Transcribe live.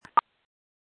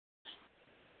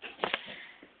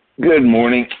Good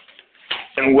morning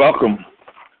and welcome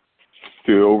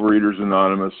to Overeaters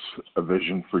Anonymous, A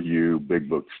Vision for You Big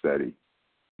Book Study.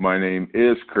 My name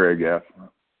is Craig F.,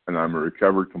 and I'm a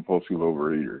recovered compulsive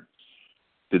overeater.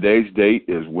 Today's date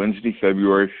is Wednesday,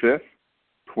 February 5th,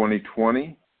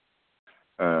 2020.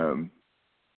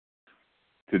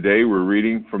 Today we're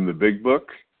reading from the Big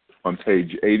Book on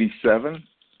page 87,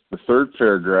 the third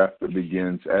paragraph that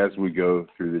begins as we go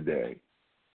through the day.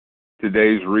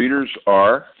 Today's readers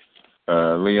are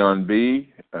Leon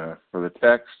B. For the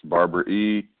text, Barbara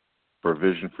E. for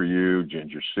Vision for You,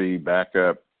 Ginger C.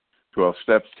 Backup, 12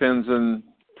 Steps Tenzin,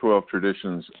 12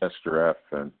 Traditions Esther F.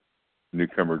 and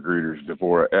newcomer greeters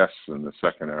Deborah S. and the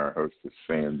second hour hostess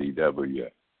Sandy W.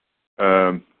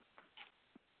 The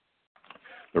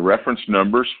reference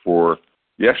numbers for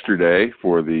yesterday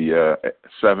for the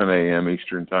 7 a.m.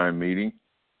 Eastern Time meeting,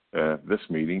 this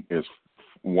meeting is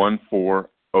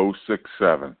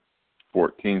 14067.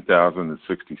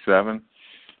 14,067,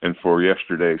 and for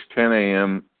yesterday's 10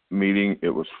 a.m. meeting, it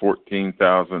was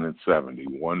 14,070,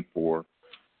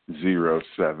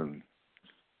 14070.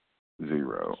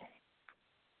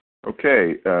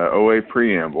 Okay, OA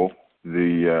Preamble.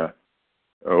 The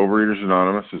Overeaters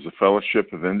Anonymous is a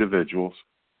fellowship of individuals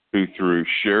who, through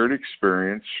shared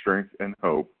experience, strength, and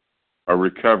hope, are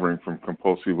recovering from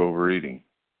compulsive overeating.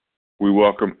 We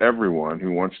welcome everyone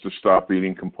who wants to stop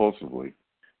eating compulsively.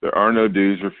 There are no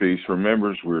dues or fees for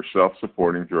members. We are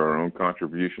self-supporting through our own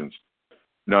contributions,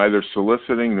 neither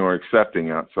soliciting nor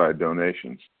accepting outside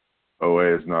donations.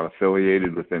 OA is not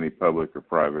affiliated with any public or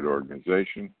private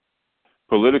organization,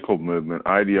 political movement,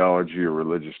 ideology, or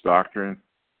religious doctrine.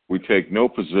 We take no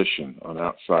position on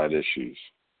outside issues.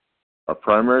 Our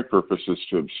primary purpose is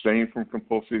to abstain from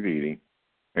compulsive eating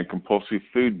and compulsive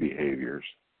food behaviors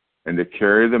and to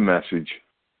carry the message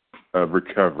of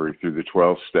recovery through the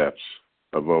 12 steps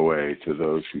of OA to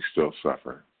those who still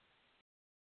suffer.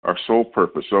 Our sole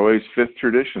purpose. OA's fifth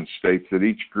tradition states that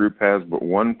each group has but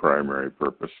one primary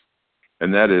purpose,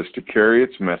 and that is to carry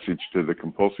its message to the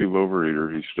compulsive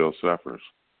overeater who still suffers.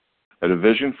 At A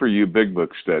Vision for You Big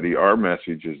Book Study, our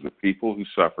message is that people who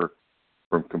suffer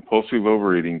from compulsive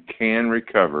overeating can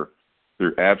recover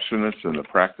through abstinence and the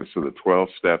practice of the 12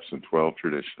 steps and 12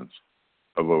 traditions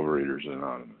of Overeaters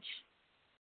Anonymous.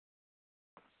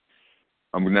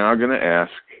 I'm now going to ask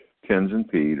Tenzin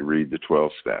P. to read the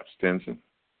 12 steps. Tenzin.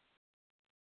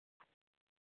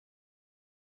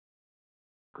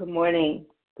 Good morning.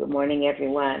 Good morning,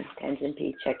 everyone. Tenzin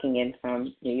P. checking in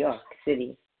from New York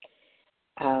City.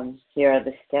 Here are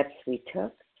the steps we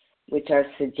took, which are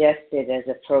suggested as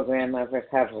a program of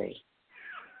recovery.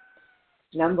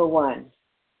 Number 1,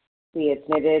 we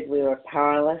admitted we were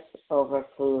powerless over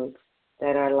food,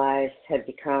 that our lives had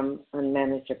become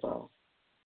unmanageable.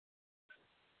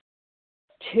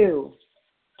 2,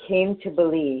 came to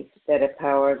believe that a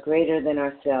power greater than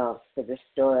ourselves could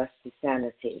restore us to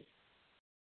sanity.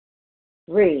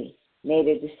 3, made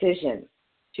a decision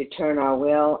to turn our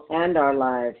will and our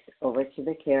lives over to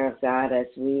the care of God as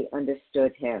we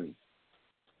understood Him.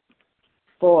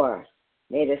 4,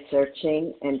 made a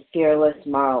searching and fearless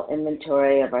moral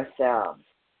inventory of ourselves.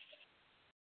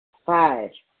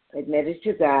 5, admitted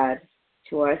to God,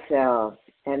 to ourselves,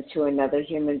 and to another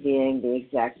human being the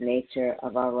exact nature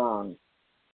of our wrongs.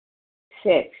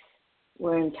 6,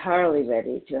 we're entirely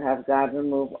ready to have God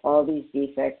remove all these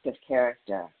defects of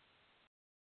character.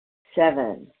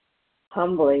 7,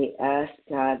 humbly ask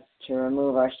God to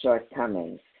remove our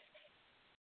shortcomings.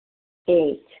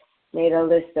 8, made a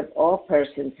list of all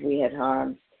persons we had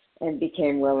harmed and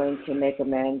became willing to make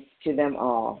amends to them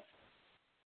all.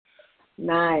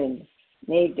 9,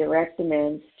 made direct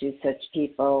amends to such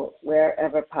people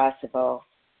wherever possible,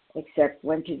 except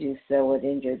when to do so would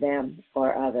injure them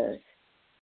or others.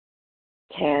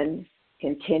 10,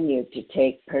 continued to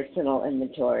take personal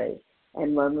inventory,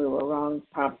 and when we were wrong,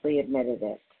 promptly admitted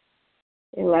it.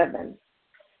 11,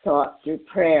 sought through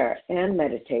prayer and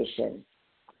meditation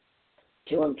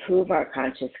to improve our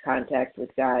conscious contact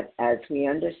with God as we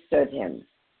understood Him,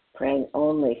 praying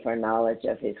only for knowledge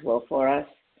of His will for us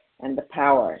and the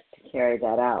power to carry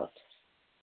that out.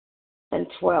 And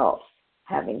 12,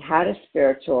 having had a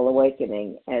spiritual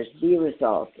awakening as the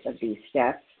result of these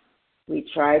steps, we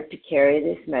tried to carry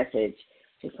this message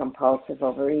to compulsive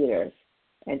overeaters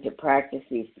and to practice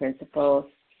these principles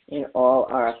in all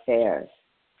our affairs.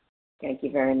 Thank you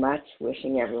very much.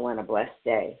 Wishing everyone a blessed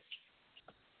day.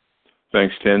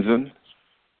 Thanks, Tenzin.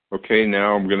 Okay,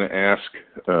 now I'm going to ask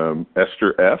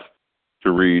Esther F.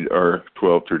 to read our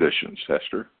 12 traditions.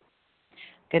 Esther.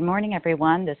 Good morning,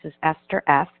 everyone. This is Esther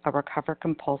F., a recovered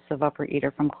compulsive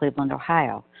overeater from Cleveland,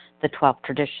 Ohio. The 12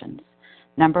 traditions.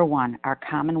 Number 1, our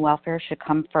common welfare should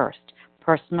come first.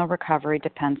 Personal recovery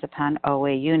depends upon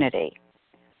OA unity.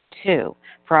 2,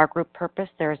 for our group purpose,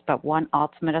 there is but one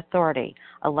ultimate authority,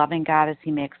 a loving God as he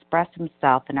may express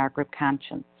himself in our group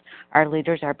conscience. Our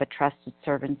leaders are but trusted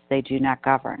servants, they do not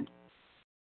govern.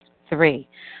 3,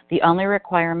 the only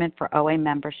requirement for OA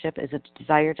membership is a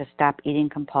desire to stop eating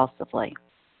compulsively.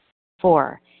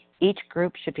 4, each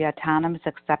group should be autonomous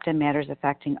except in matters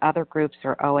affecting other groups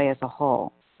or OA as a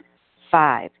whole.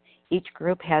 5, each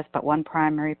group has but one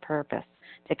primary purpose,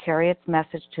 to carry its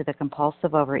message to the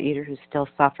compulsive overeater who still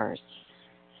suffers.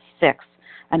 6,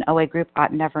 an OA group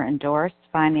ought never endorse,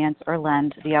 finance, or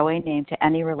lend the OA name to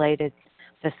any related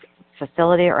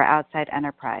facility or outside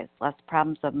enterprise, lest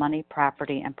problems of money,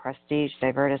 property, and prestige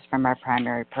divert us from our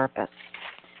primary purpose.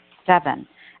 7,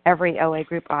 every OA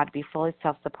group ought to be fully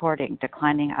self-supporting,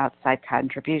 declining outside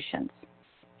contributions.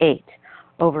 8,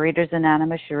 Overeaters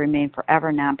Anonymous should remain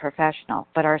forever non-professional,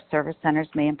 but our service centers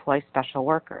may employ special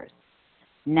workers.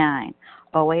 9,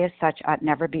 OA as such ought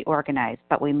never be organized,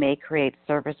 but we may create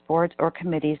service boards or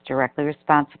committees directly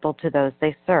responsible to those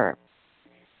they serve.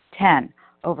 10,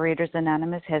 Overeaters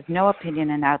Anonymous has no opinion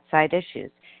on outside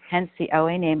issues, hence the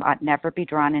OA name ought never be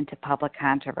drawn into public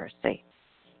controversy.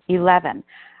 11,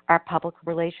 our public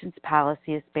relations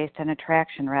policy is based on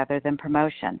attraction rather than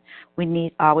promotion. We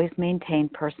need always maintain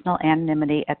personal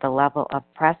anonymity at the level of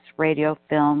press, radio,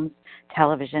 films,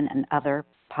 television, and other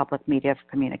public media of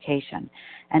communication.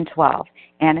 And 12,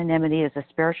 anonymity is the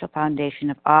spiritual foundation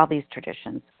of all these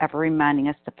traditions, ever reminding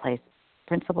us to place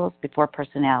principles before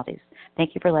personalities.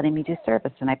 Thank you for letting me do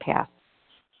service, and I pass.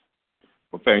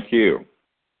 Well, thank you.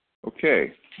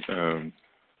 Okay, how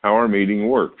our meeting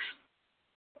works.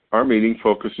 Our meeting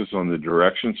focuses on the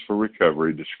directions for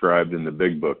recovery described in the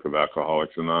Big Book of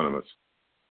Alcoholics Anonymous.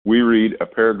 We read a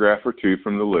paragraph or two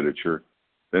from the literature,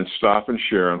 then stop and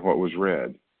share on what was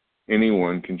read.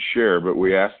 Anyone can share, but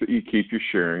we ask that you keep your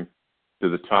sharing to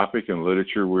the topic and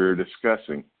literature we're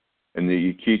discussing, and that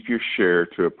you keep your share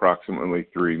to approximately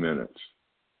 3 minutes.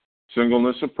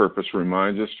 Singleness of purpose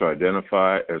reminds us to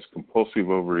identify as compulsive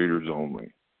overeaters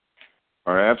only.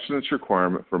 Our abstinence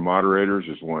requirement for moderators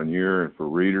is 1 year, and for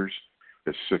readers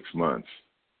is 6 months.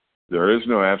 There is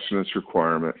no abstinence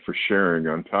requirement for sharing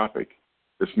on topic.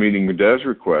 This meeting does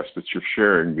request that your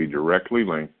sharing be directly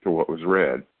linked to what was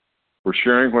read. We're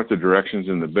sharing what the directions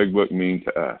in the Big Book mean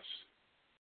to us.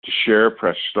 To share,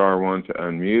 press star 1 to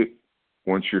unmute.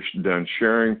 Once you're done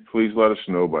sharing, please let us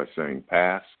know by saying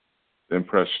pass, then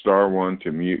press star 1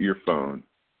 to mute your phone.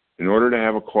 In order to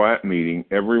have a quiet meeting,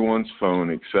 everyone's phone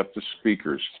except the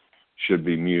speaker's should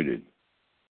be muted.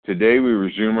 Today we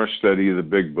resume our study of the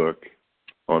Big Book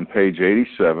on page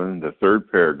 87, the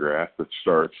third paragraph that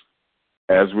starts,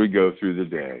 as we go through the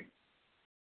day.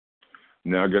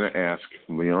 Now I'm going to ask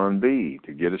Leon B.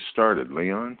 to get us started.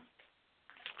 Leon?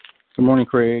 Good morning,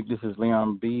 Craig. This is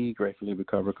Leon B., gratefully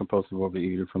recovered compulsive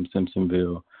overeater from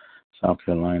Simpsonville, South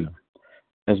Carolina.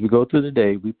 As we go through the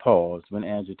day, we pause when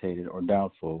agitated or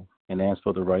doubtful and ask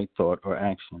for the right thought or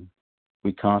action.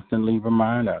 We constantly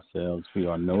remind ourselves we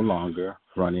are no longer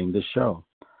running the show,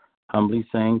 humbly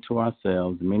saying to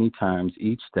ourselves many times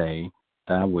each day,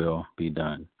 "Thy will be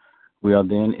done." We are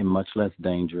then in much less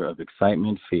danger of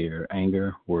excitement, fear,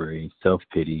 anger, worry,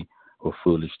 self-pity, or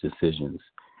foolish decisions.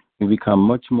 We become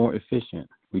much more efficient.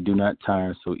 We do not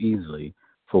tire so easily,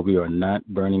 for we are not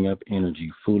burning up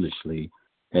energy foolishly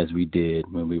as we did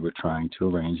when we were trying to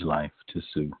arrange life to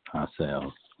suit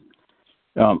ourselves.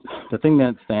 The thing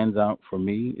that stands out for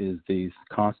me is this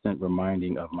constant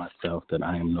reminding of myself that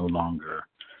I am no longer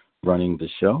running the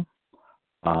show,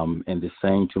 and this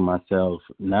saying to myself,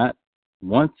 not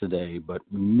once a day, but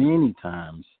many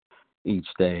times each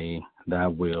day, "Thy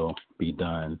will be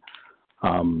done."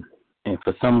 And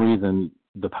for some reason,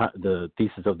 the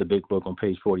thesis of the Big Book on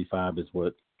page 45 is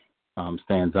what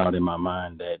stands out in my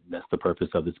mind, that's the purpose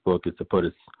of this book, is to put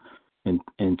us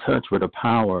in touch with a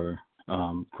power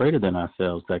greater than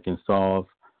ourselves that can solve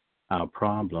our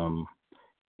problem.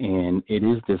 And it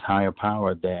is this higher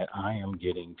power that I am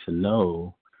getting to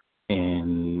know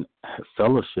and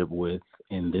fellowship with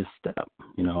in this step.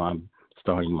 You know, I'm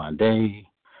starting my day,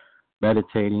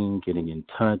 meditating, getting in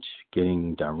touch,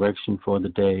 getting direction for the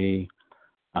day.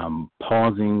 I'm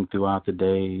pausing throughout the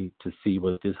day to see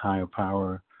what this higher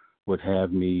power would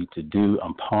have me to do.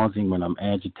 I'm pausing when I'm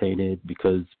agitated,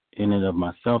 because in and of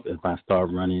myself, if I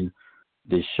start running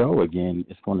this show again,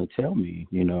 it's going to tell me,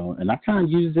 you know, and I kind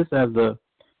of use this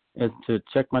as to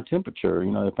check my temperature.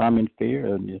 You know, if I'm in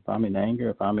fear, and if I'm in anger,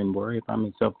 if I'm in worry, if I'm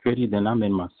in self-pity, then I'm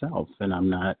in myself and I'm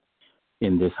not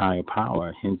in this higher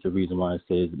power. Hence the reason why it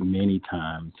says many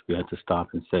times we have to stop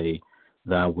and say,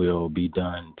 thy will be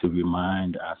done, to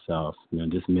remind ourselves,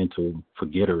 this mental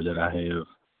forgetter that I have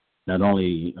not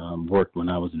only worked when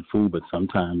I was in food, but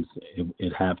sometimes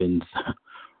it happens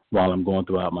while I'm going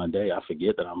throughout my day. I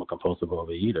forget that I'm a compulsive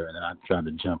overeater, and I try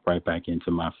to jump right back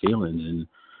into my feelings.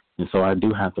 And so I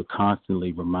do have to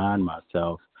constantly remind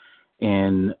myself,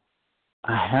 and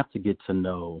I have to get to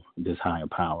know this higher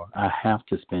power. I have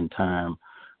to spend time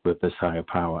with this higher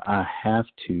power. I have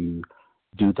to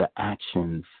do the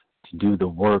actions, to do the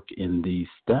work in these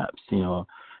steps.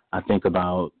 I think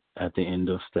about at the end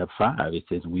of step 5, it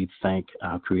says we thank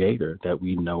our Creator that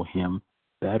we know Him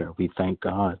better. We thank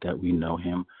God that we know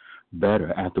Him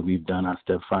better. After we've done our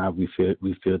step 5, we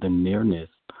feel the nearness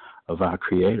of our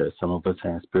Creator. Some of us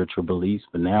have spiritual beliefs,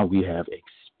 but now we have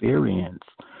experience.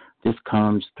 This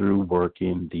comes through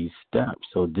working these steps.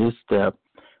 So this step,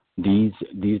 these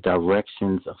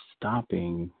directions of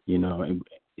stopping,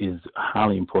 is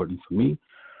highly important for me.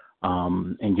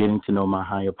 And getting to know my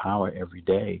higher power every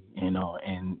day,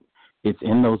 and it's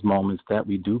in those moments that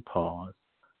we do pause.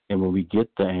 And when we get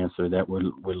the answer that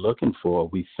we're looking for,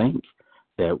 we think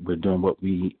that we're doing what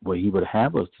He would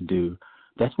have us to do.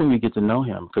 That's when we get to know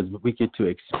Him, because we get to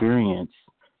experience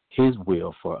His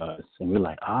will for us, and we're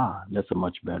like, that's a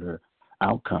much better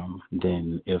outcome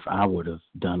than if I would have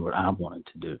done what I wanted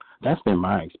to do. That's been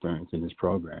my experience in this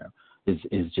program.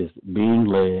 Is just being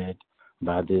led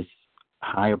by this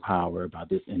higher power, by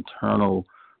this internal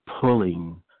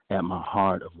pulling at my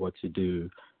heart of what to do.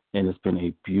 And it's been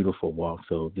a beautiful walk.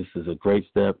 So this is a great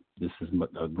step. This is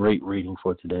a great reading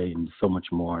for today, and so much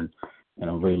more. And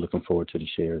I'm really looking forward to the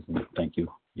shares. And thank you.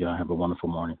 Y'all have a wonderful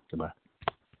morning. Goodbye.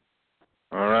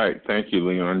 All right. Thank you,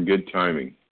 Leon. Good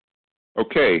timing.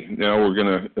 Okay. Now we're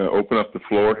going to open up the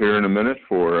floor here in a minute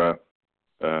for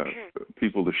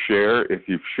people to share. If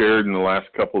you've shared in the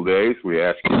last couple of days, we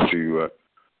ask you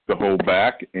to hold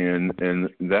back. And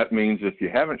that means if you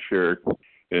haven't shared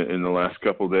in the last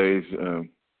couple of days,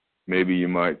 maybe you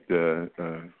might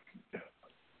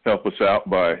help us out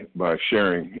by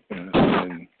sharing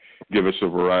and give us a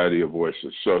variety of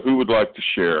voices. So who would like to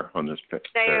share on this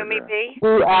paragraph? Naomi B.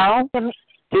 Blue Al. Kim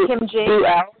G. Blue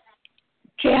Al.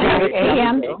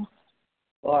 Kim.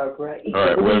 Barbara E. All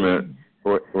right, wait a minute.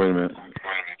 Wait a minute.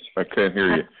 I can't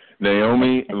hear you.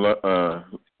 Naomi,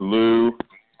 Lou,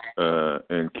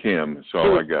 and Kim. That's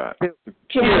all I got.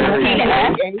 Kim.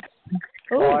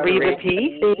 Reva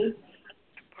P.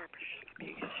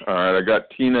 All right, I got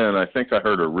Tina, and I think I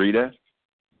heard a Rita.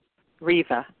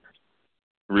 Reva.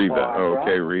 Oh,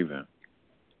 okay, Reva.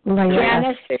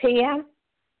 Janice P.M.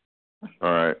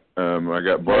 All right, I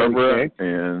got Barbara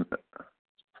and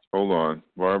hold on,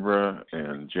 Barbara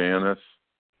and Janice,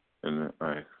 and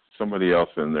somebody else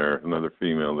in there, another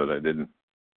female that I didn't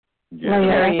get.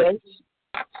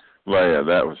 Leah,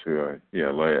 that was who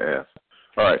Leah asked.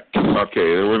 All right, okay,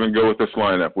 we're going to go with this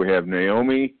lineup. We have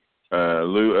Naomi,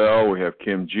 Lou L, we have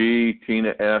Kim G,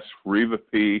 Tina S, Reva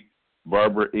P,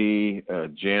 Barbara E,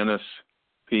 Janice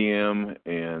PM,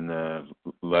 and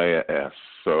Leah S.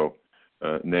 So,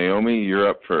 Naomi, you're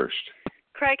up first.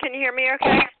 Craig, can you hear me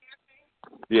okay?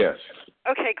 Yes.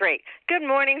 Okay, great. Good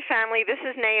morning, family. This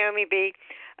is Naomi B.,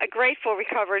 a grateful,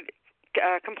 recovered,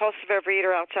 compulsive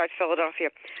overeater outside Philadelphia.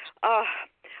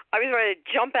 I was ready to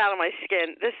jump out of my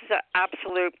skin. This is an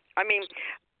absolute,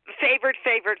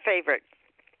 favorite,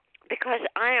 because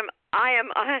I'm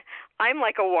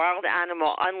like a wild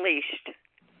animal unleashed.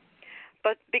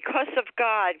 But because of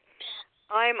God,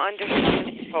 I'm under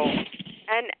His control.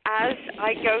 And as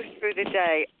I go through the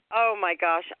day, oh my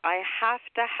gosh, I have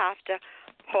to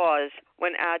pause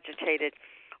when agitated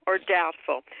or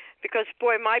doubtful, because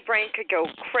boy, my brain could go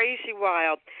crazy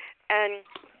wild. And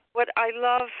what I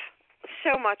love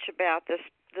so much about this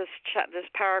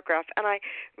paragraph, and I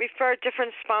refer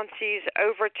different sponsees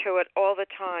over to it all the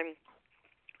time,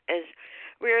 is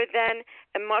we are then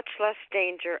in much less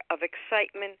danger of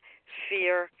excitement,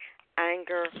 fear,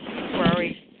 anger,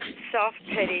 worry,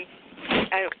 self-pity,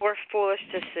 or foolish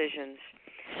decisions.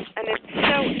 And it's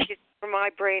so easy for my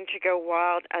brain to go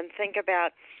wild and think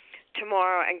about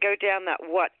tomorrow and go down that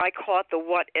I call it the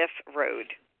what if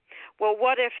road. Well,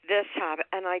 what if this happened?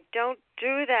 And I don't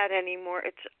do that anymore.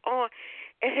 It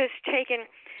has taken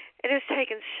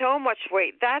so much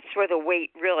weight. That's where the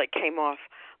weight really came off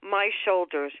my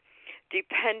shoulders,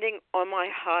 depending on my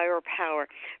higher power.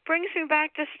 Brings me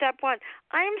back to step 1.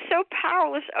 I am so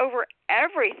powerless over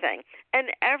everything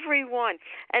and everyone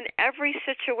and every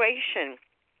situation.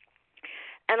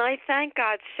 And I thank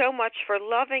God so much for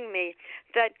loving me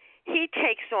that He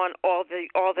takes on all this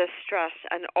stress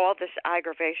and all this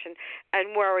aggravation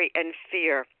and worry and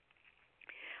fear.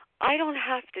 I don't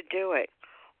have to do it.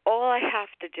 all I have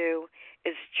to do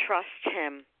is trust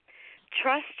him.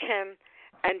 Trust him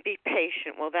and be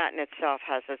patient. Well, that in itself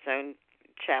has its own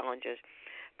challenges.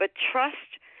 But trust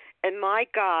in my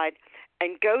God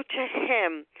and go to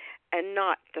him and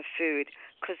not the food,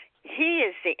 because he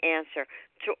is the answer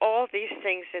to all these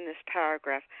things in this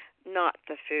paragraph, not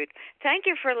the food. Thank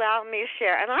you for allowing me to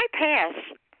share, and I pass.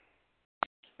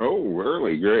 Oh,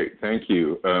 really? Great. Thank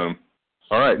you.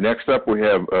 All right, next up we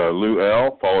have Lou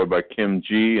L., followed by Kim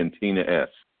G. and Tina S.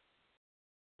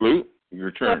 Lou,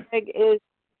 your turn. Craig is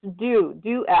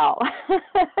Do L.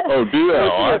 Oh, Do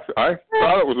L. I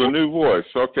thought it was a new voice.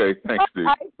 Okay, thanks, Du.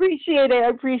 I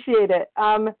appreciate it.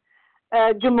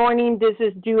 Good morning. This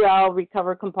is Do L,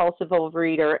 Recover Compulsive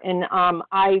Overeater, and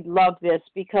I love this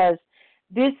because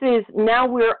this is, now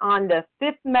we're on the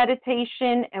 5th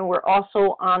meditation, and we're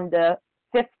also on the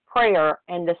 5th prayer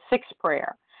and the 6th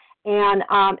prayer. And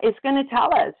it's going to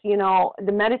tell us,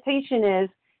 the meditation is,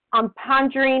 I'm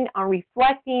pondering, I'm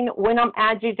reflecting when I'm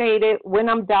agitated, when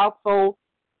I'm doubtful,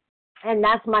 and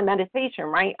that's my meditation,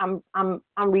 right? I'm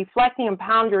reflecting and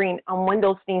pondering on when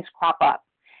those things crop up.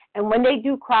 And when they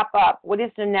do crop up, what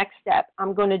is the next step?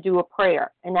 I'm going to do a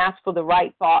prayer and ask for the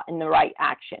right thought and the right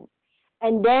action.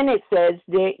 And then it says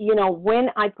that, when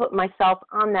I put myself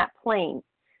on that plane,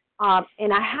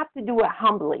 and I have to do it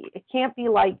humbly. It can't be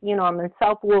like, I'm in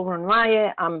self-will run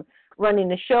riot, I'm running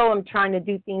the show, I'm trying to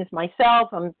do things myself,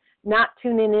 I'm not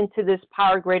tuning into this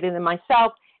power greater than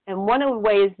myself. And one of the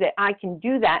ways that I can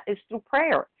do that is through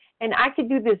prayer. And I could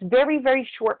do this very, very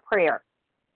short prayer.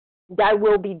 Thy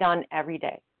will be done every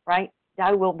day, right?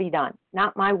 Thy will be done.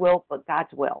 Not my will, but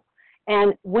God's will.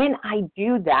 And when I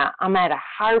do that, I'm at a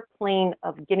higher plane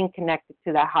of getting connected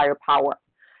to that higher power.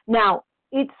 Now,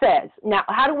 it says,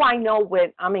 how do I know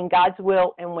when I'm in God's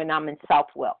will and when I'm in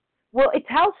self-will? Well, it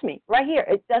tells me right here.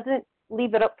 It doesn't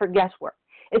leave it up for guesswork.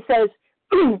 It says,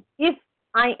 if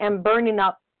I am burning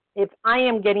up, if I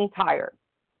am getting tired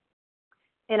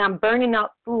and I'm burning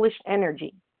up foolish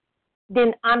energy,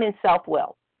 then I'm in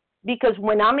self-will. Because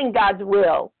when I'm in God's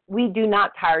will, we do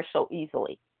not tire so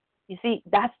easily. You see,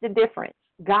 that's the difference.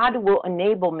 God will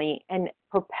enable me and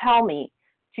propel me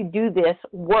to do this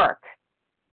work,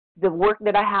 the work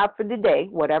that I have for the day,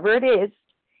 whatever it is,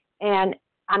 and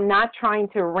I'm not trying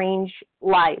to arrange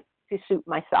life to suit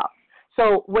myself.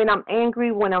 So when I'm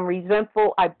angry, when I'm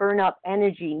resentful, I burn up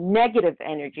energy, negative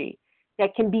energy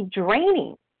that can be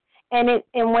draining. And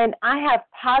when I have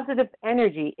positive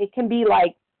energy, it can be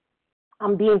like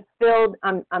I'm being filled,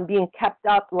 I'm being kept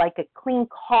up like a clean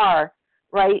car,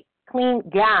 right? Clean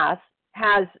gas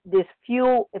has this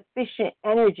fuel-efficient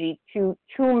energy to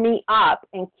tune me up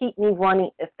and keep me running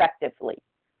effectively,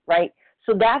 right?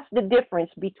 So that's the difference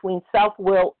between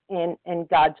self-will and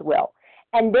God's will.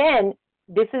 And then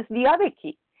this is the other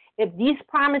key. If these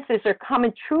promises are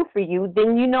coming true for you,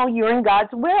 then you know you're in God's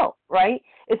will, right?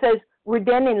 It says we're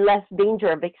then in less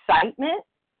danger of excitement.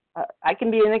 I can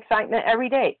be in excitement every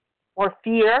day, or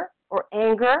fear, or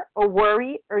anger, or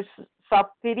worry, or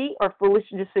self-pity, or foolish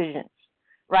decisions,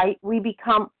 right? We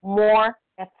become more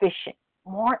efficient.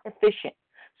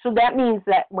 So that means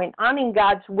that when I'm in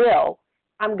God's will,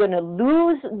 I'm going to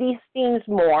lose these things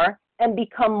more and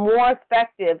become more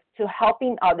effective to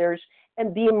helping others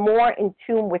and being more in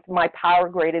tune with my power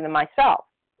greater than myself,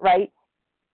 right?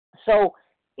 So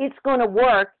it's going to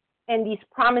work, and these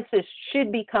promises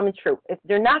should be coming true. If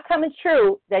they're not coming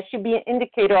true, that should be an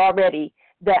indicator already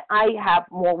that I have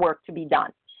more work to be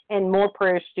done and more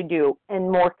prayers to do and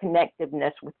more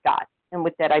connectiveness with God. And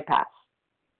with that, I pass.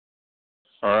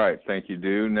 All right. Thank you,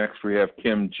 Du. Next, we have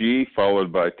Kim G.,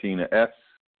 followed by Tina S.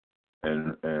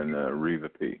 and Reva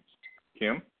P.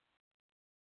 Kim?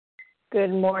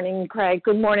 Good morning, Craig.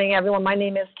 Good morning, everyone. My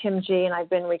name is Kim G., and I've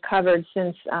been recovered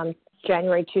since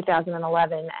January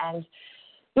 2011. And,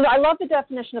 I love the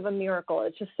definition of a miracle.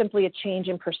 It's just simply a change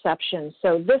in perception.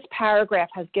 So this paragraph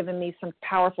has given me some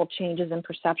powerful changes in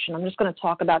perception. I'm just going to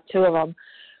talk about two of them.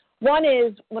 One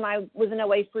is when I was in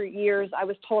OA for years, I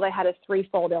was told I had a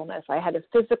threefold illness. I had a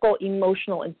physical,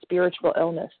 emotional, and spiritual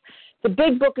illness. The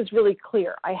big book is really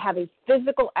clear. I have a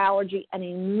physical allergy and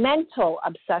a mental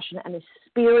obsession and a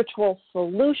spiritual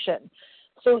solution.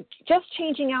 So just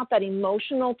changing out that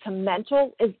emotional to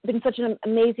mental has been such an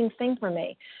amazing thing for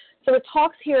me. So it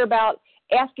talks here about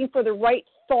asking for the right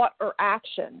thought or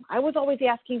action. I was always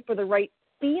asking for the right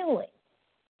feeling.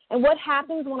 And what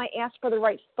happens when I ask for the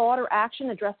right thought or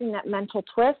action, addressing that mental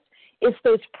twist, is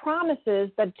those promises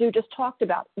that Du just talked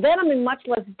about. Then I'm in much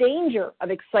less danger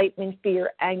of excitement, fear,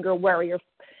 anger, worry, or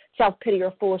self-pity,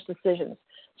 or foolish decisions.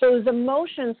 So those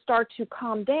emotions start to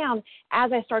calm down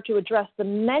as I start to address the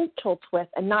mental twist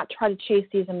and not try to chase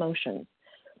these emotions.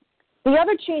 The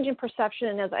other change in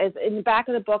perception is in the back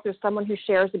of the book, there's someone who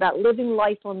shares about living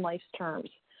life on life's terms.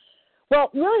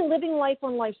 Well, really living life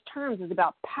on life's terms is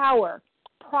about power,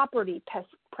 property,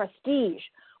 prestige.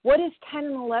 What is 10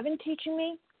 and 11 teaching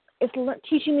me? It's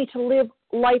teaching me to live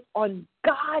life on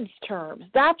God's terms.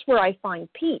 That's where I find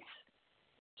peace.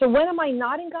 So when am I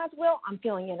not in God's will? I'm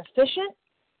feeling inefficient,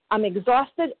 I'm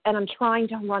exhausted, and I'm trying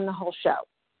to run the whole show.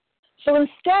 So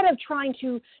instead of trying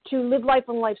to live life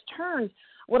on life's terms,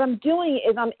 what I'm doing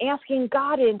is I'm asking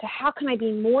God into how can I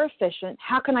be more efficient,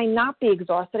 how can I not be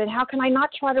exhausted, and how can I not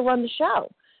try to run the show?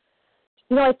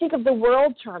 You know, I think of the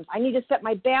world terms. I need to set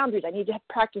my boundaries. I need to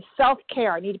practice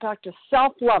self-care. I need to practice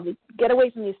self-love, get away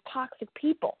from these toxic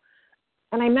people.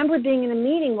 And I remember being in a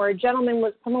meeting where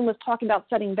someone was talking about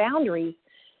setting boundaries,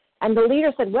 and the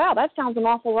leader said, wow, that sounds an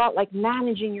awful lot like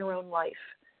managing your own life.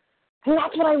 And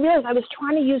that's what I realized. I was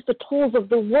trying to use the tools of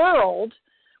the world,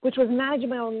 which was managing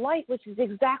my own life, which is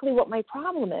exactly what my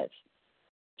problem is.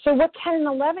 So what 10 and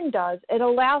 11 does, it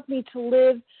allows me to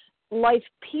live life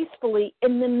peacefully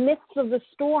in the midst of the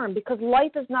storm, because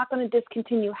life is not going to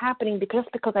discontinue happening because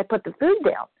I put the food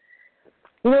down.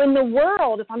 You know, in the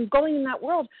world, if I'm going in that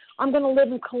world, I'm going to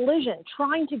live in collision,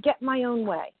 trying to get my own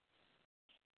way.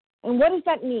 And what does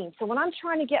that mean? So when I'm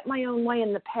trying to get my own way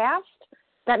in the past,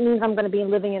 that means I'm going to be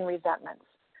living in resentments.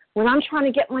 When I'm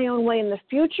trying to get my own way in the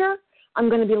future, I'm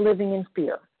going to be living in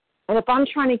fear. And if I'm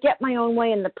trying to get my own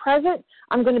way in the present,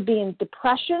 I'm going to be in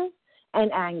depression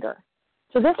and anger.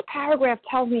 So this paragraph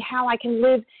tells me how I can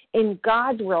live in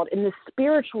God's world, in the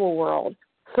spiritual world,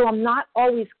 so I'm not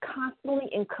always constantly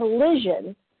in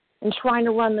collision and trying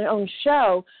to run their own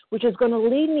show, which is going to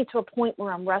lead me to a point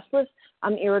where I'm restless,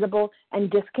 I'm irritable,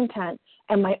 and discontent.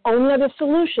 And my only other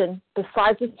solution,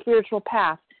 besides the spiritual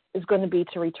path, is going to be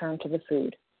to return to the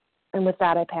food. And with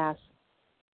that, I pass.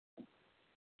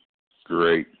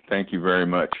 Great. Thank you very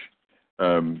much.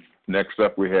 Next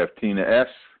up, we have Tina S.,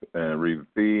 Reva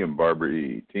P., and Barbara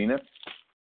E. Tina?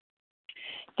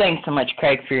 Thanks so much,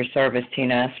 Craig, for your service.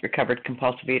 Tina S., recovered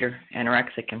compulsive eater,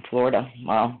 anorexic in Florida.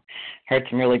 Wow, heard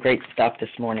some really great stuff this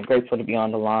morning. Grateful to be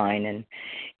on the line. And,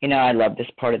 you know, I love this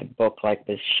part of the book like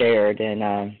was shared. And,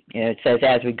 you know, it says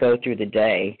as we go through the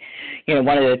day, you know,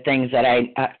 one of the things that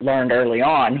I learned early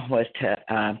on was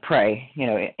to pray, you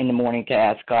know, in the morning to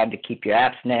ask God to keep you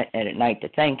abstinent and at night to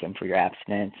thank him for your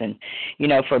abstinence. And, you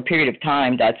know, for a period of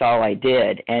time, that's all I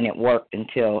did. And it worked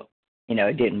until you know,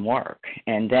 it didn't work.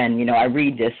 And then, you know, I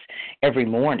read this every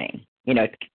morning, you know,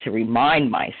 to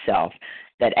remind myself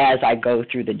that as I go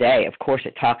through the day, of course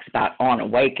it talks about on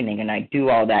awakening and I do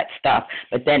all that stuff,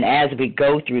 but then as we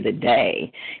go through the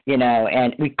day, you know,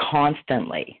 and we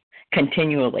constantly,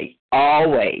 continually,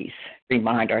 always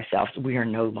remind ourselves we are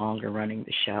no longer running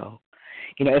the show.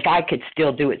 You know, if I could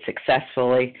still do it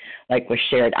successfully, like was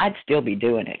shared, I'd still be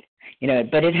doing it. You know,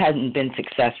 but it hasn't been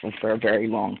successful for a very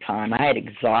long time. I had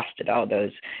exhausted all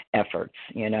those efforts,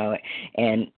 you know,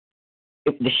 and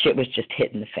the shit was just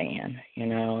hitting the fan, you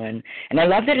know. And I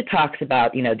love that it talks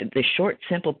about, you know, the short,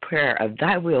 simple prayer of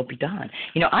thy will be done.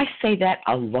 You know, I say that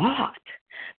a lot.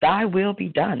 Thy will be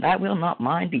done. Thy will, not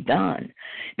mine, be done.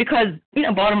 Because, you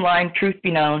know, bottom line, truth be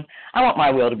known, I want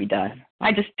my will to be done.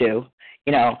 I just do,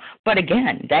 you know. But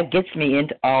again, that gets me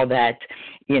into all that,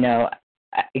 you know,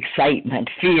 excitement,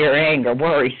 fear, anger,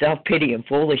 worry, self-pity, and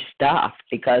foolish stuff,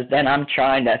 because then I'm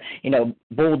trying to, you know,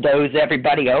 bulldoze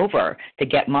everybody over to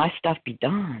get my stuff be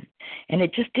done. And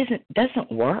it just doesn't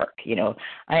work, you know.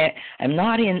 I'm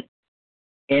not in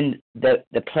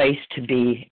the place to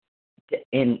be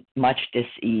in much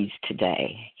dis-ease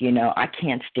today. You know, I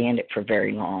can't stand it for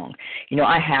very long. You know,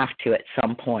 I have to at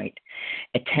some point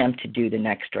attempt to do the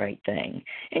next right thing.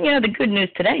 And, you know, the good news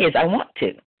today is I want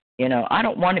to. You know, I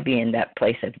don't want to be in that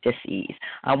place of dis-ease.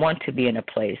 I want to be in a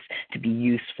place to be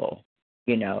useful,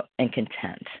 you know, and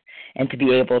content, and to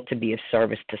be able to be of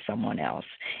service to someone else.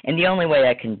 And the only way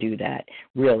I can do that,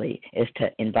 really, is to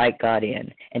invite God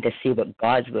in and to see what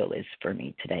God's will is for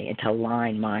me today and to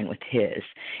align mine with his.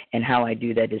 And how I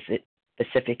do that is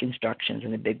specific instructions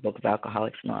in the Big Book of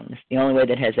Alcoholics Anonymous. The only way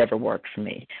that has ever worked for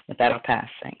me. With that, I'll pass.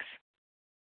 Thanks.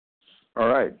 All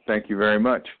right. Thank you very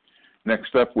much.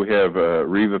 Next up, we have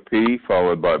Reva P.,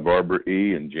 followed by Barbara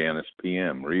E. and Janice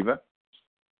P.M. Reva?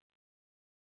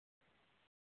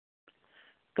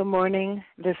 Good morning.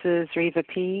 This is Reva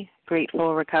P.,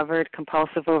 grateful, recovered,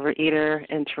 compulsive overeater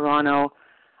in Toronto.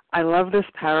 I love this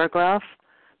paragraph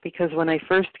because when I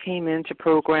first came into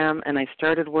program and I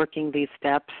started working these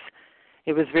steps,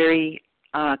 it was very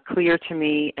clear to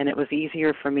me, and it was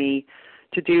easier for me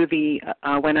to do the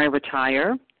when I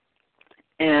retire.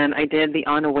 And I did the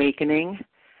On Awakening,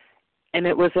 and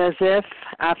it was as if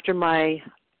after my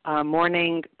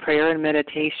morning prayer and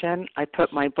meditation. I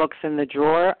put my books in the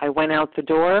drawer. I went out the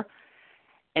door,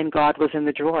 and God was in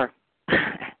the drawer.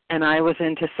 And I was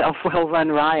into self-will run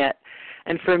riot.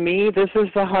 And for me, this is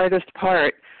the hardest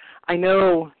part. I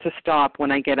know to stop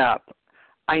when I get up.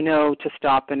 I know to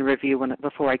stop and review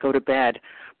before I go to bed.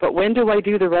 But when do I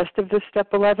do the rest of this step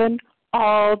 11?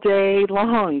 All day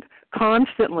long,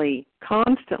 constantly,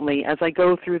 as I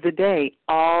go through the day,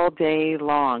 all day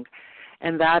long.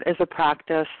 And that is a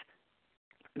practice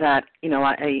that,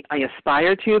 I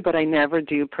aspire to, but I never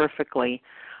do perfectly.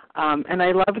 And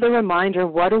I love the reminder,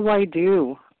 what do I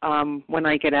do when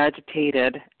I get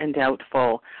agitated and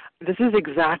doubtful? This is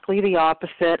exactly the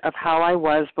opposite of how I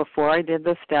was before I did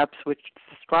the steps, which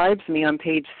describes me on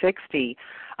page 60.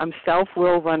 I'm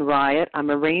self-will run riot. I'm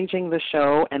arranging the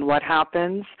show, and what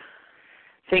happens?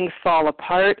 Things fall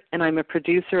apart, and I'm a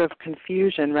producer of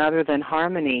confusion rather than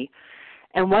harmony.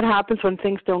 And what happens when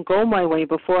things don't go my way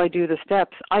before I do the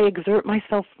steps? I exert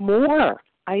myself more.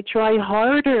 I try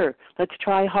harder. Let's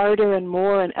try harder and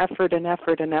more and effort and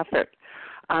effort and effort.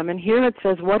 And here it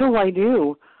says, what do I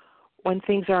do when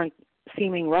things aren't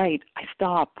seeming right? I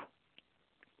stop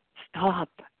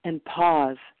and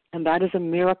pause. And that is a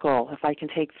miracle if I can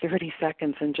take 30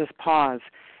 seconds and just pause.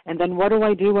 And then what do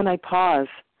I do when I pause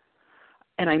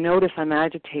and I notice I'm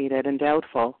agitated and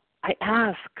doubtful? I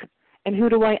ask. And who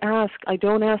do I ask? I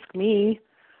don't ask me.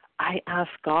 I ask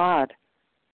God.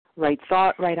 Right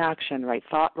thought, right action, right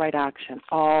thought, right action,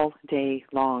 all day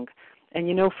long. And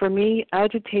for me,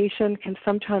 agitation can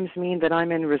sometimes mean that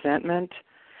I'm in resentment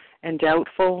and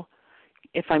doubtful.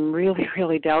 If I'm really,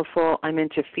 really doubtful, I'm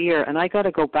into fear, and I got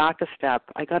to go back a step.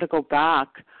 I got to go back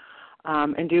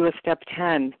and do a step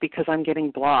 10 because I'm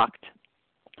getting blocked.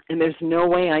 And there's no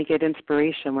way I get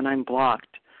inspiration when I'm blocked.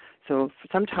 So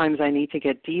sometimes I need to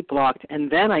get de-blocked,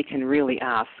 and then I can really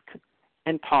ask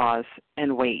and pause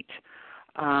and wait.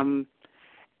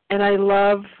 And I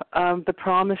love the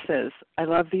promises. I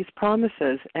love these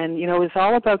promises. And, it's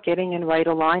all about getting in right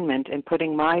alignment and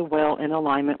putting my will in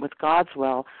alignment with God's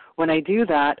will. When I do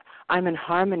that, I'm in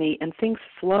harmony and things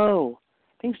flow.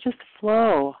 Things just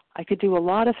flow. I could do a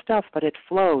lot of stuff, but it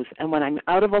flows. And when I'm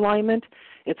out of alignment,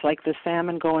 it's like the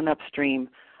salmon going upstream.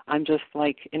 I'm just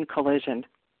like in collision.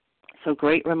 So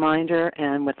great reminder,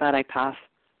 and with that I pass.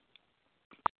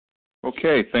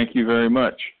 Okay, thank you very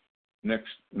much.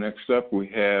 Next up, we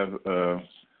have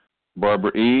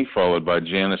Barbara E., followed by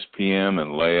Janice PM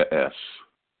and Leah S.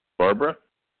 Barbara?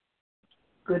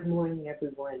 Good morning,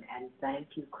 everyone, and thank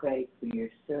you, Craig, for your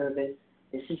service.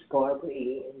 This is Barbara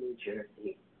E. in New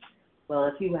Jersey. Well,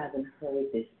 if you haven't heard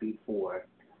this before,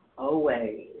 OA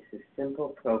is a simple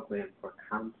program for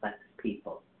complex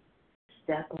people.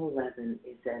 Step 11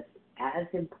 is as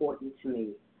important to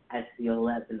me as the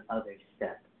 11 other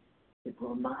steps. It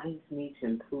reminds me to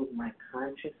improve my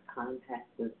conscious contact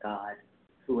with God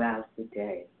throughout the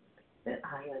day, that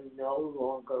I am no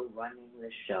longer running the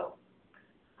show.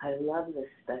 I love the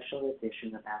special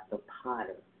edition about the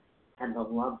potter and the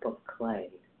lump of clay.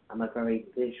 I'm a very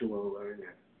visual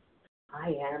learner.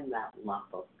 I am that lump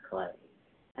of clay,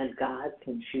 and God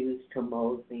can choose to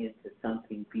mold me into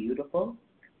something beautiful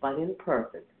but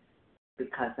imperfect,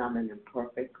 because I'm an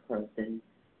imperfect person,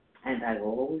 and I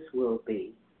always will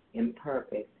be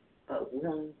imperfect, but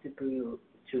willing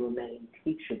to remain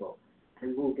teachable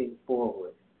and moving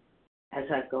forward. As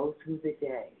I go through the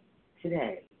day,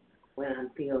 today, when I'm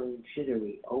feeling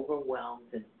jittery,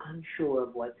 overwhelmed, and unsure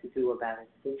of what to do about a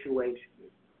situation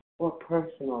or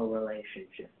personal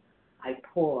relationship, I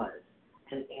pause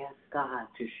and ask God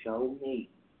to show me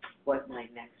what my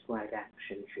next right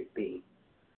action should be.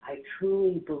 I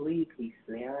truly believe He's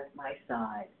there at my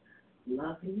side,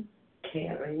 loving,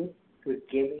 caring,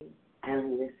 forgiving,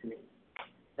 and listening.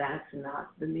 That's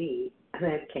not the me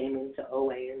that came into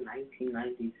OA in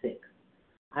 1996.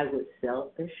 I was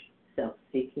selfish,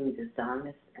 self-seeking,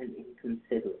 dishonest, and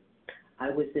inconsiderate. I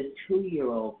was a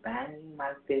 2-year-old banging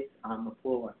my fist on the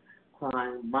floor,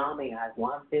 crying, "Mommy, I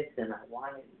want this and I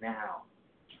want it now."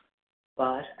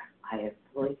 But I have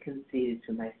fully conceded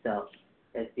to myself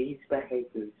that these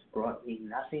behaviors brought me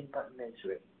nothing but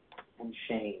misery and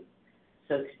shame.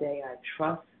 So today I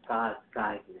trust God's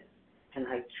guidance, and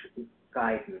I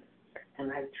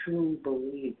truly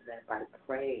believe that by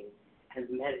praying and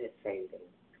meditating,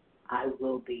 I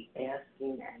will be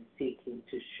asking and seeking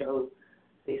to show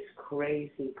this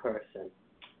crazy person,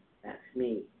 that's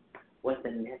me, what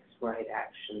the next right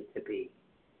action to be.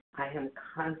 I am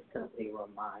constantly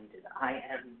reminded I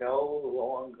am no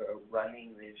longer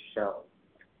running this show.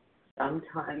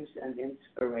 Sometimes an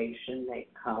inspiration may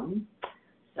come.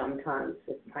 Sometimes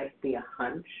it might be a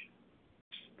hunch.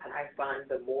 But I find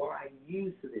the more I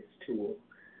use this tool,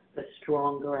 the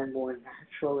stronger and more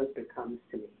natural it becomes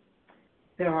to me.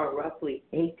 There are roughly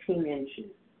 18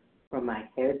 inches from my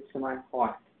head to my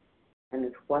heart, and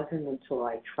it wasn't until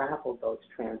I traveled those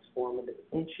transformative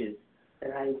inches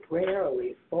that I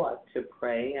rarely thought to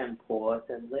pray and pause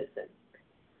and listen.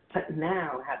 But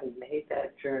now, having made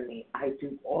that journey, I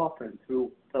do often,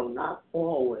 though not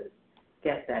always,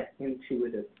 get that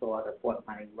intuitive thought of what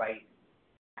my right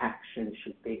action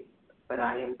should be. But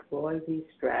I employ these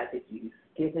strategies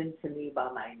given to me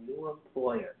by my new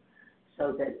employer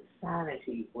so that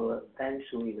sanity will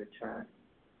eventually return.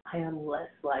 I am less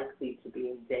likely to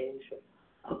be in danger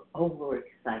of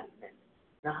overexcitement,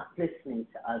 not listening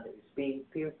to others, being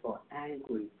fearful,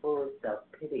 angry, full of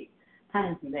self-pity,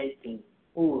 and making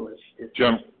foolish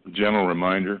decisions. Gentle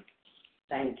reminder.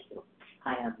 Thank you.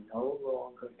 I am no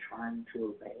longer trying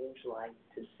to arrange life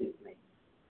to suit me.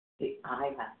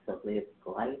 I have to live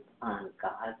life on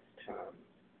God's terms.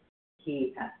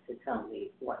 He has to tell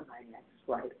me what my next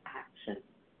right action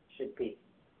should be.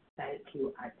 Thank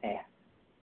you. I pass.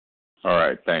 All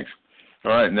right, thanks.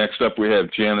 All right, next up we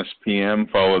have Janice PM,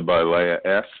 followed by Leah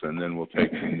S., and then we'll take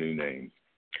some new names.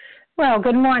 Well,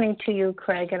 good morning to you,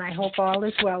 Craig, and I hope all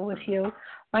is well with you.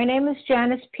 My name is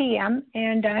Janice PM,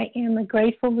 and I am a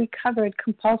grateful, recovered,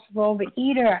 compulsive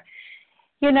overeater.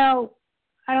 You know,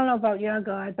 I don't know about your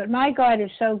God, but my God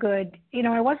is so good. You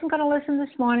know, I wasn't going to listen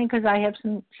this morning because I have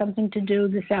something to do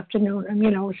this afternoon,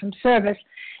 some service.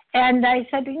 And I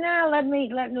said, let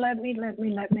me.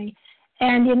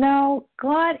 And,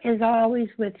 God is always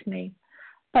with me.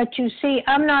 But you see,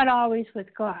 I'm not always with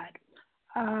God.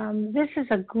 This is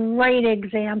a great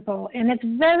example, and it's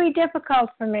very difficult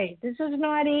for me. This is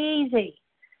not easy.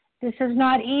 This is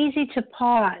not easy to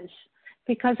pause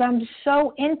because I'm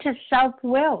so into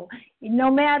self-will.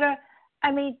 No matter,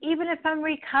 even if I'm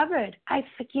recovered, I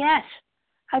forget.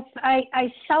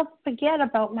 I self-forget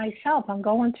about myself. I'm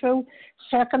going through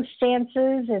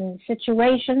circumstances and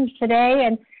situations today,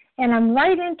 and I'm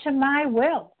right into my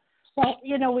will. Well,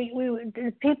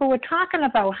 people were talking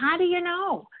about, how do you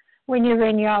know when you're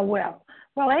in your will?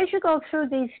 Well, as you go through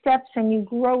these steps and you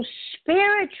grow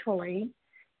spiritually,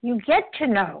 you get to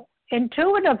know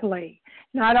intuitively,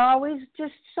 not always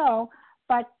just so,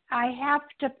 but I have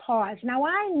to pause. Now,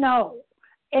 I know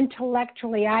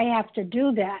intellectually I have to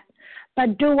do that,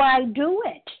 but do I do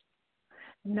it?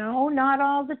 No, not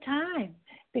all the time,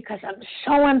 because I'm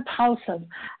so impulsive.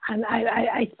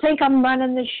 I think I'm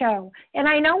running the show, and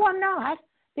I know I'm not,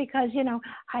 because,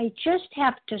 I just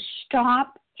have to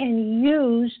stop and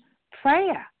use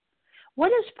prayer. What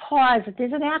is pause?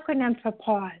 There's an acronym for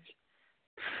pause.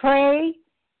 Pray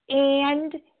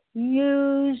and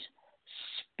use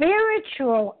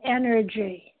spiritual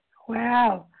energy.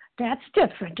 Wow, that's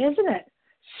different, isn't it?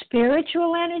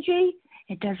 Spiritual energy.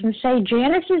 It doesn't say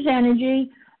Janice's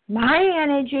energy,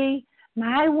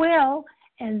 my will,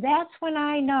 and that's when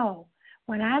I know,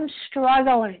 when I'm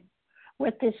struggling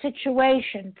with the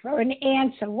situation for an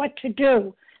answer, what to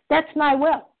do, that's my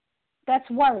will. That's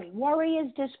worry. Worry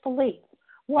is disbelief.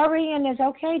 Worrying is,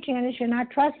 okay, Janice, you're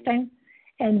not trusting.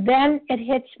 And then it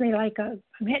hits me like I'm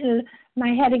hitting my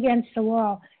head against the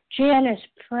wall. Janice,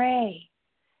 pray.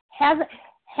 Have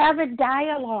a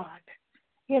dialogue,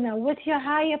 with your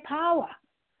higher power,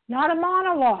 not a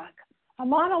monologue. A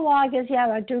monologue is,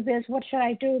 I do this, what should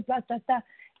I do?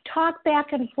 Talk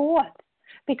back and forth,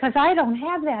 because I don't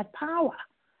have that power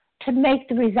to make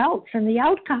the results and the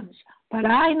outcomes. But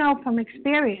I know from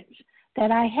experience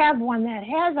that I have one that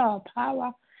has all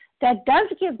power, that does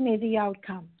give me the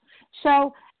outcome.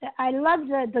 So I love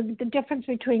the difference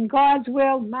between God's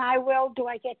will, my will. Do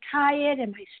I get tired?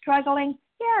 Am I struggling?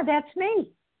 Yeah, that's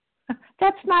me.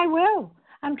 That's my will.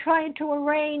 I'm trying to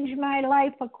arrange my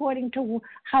life according to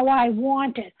how I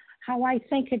want it, how I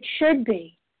think it should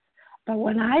be. But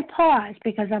when I pause,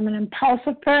 because I'm an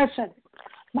impulsive person,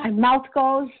 my mouth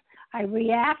goes, I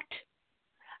react,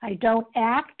 I don't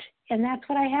act, and that's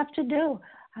what I have to do.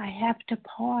 I have to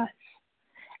pause.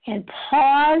 And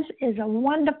pause is a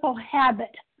wonderful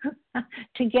habit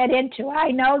to get into. I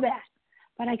know that.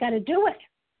 But I got to do it.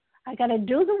 I got to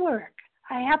do the work.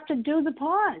 I have to do the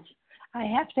pause. I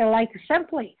have to,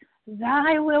 simply,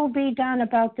 thy will be done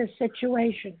about this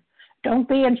situation. Don't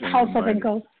be impulsive and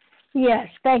go, yes,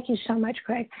 thank you so much,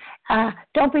 Craig.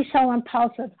 Don't be so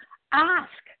impulsive. Ask,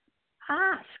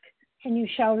 and you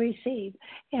shall receive.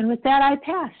 And with that, I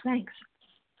pass. Thanks.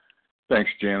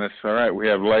 Thanks, Janice. All right, we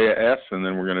have Leah S., and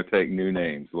then we're going to take new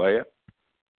names. Leah?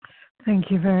 Thank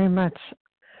you very much.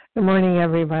 Good morning,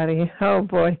 everybody. Oh,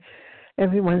 boy.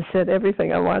 Everyone said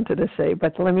everything I wanted to say,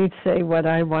 but let me say what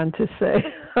I want to say.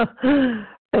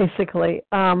 basically,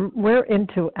 we're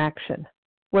into action.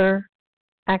 We're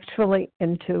actually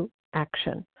into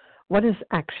action. What does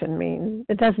action mean?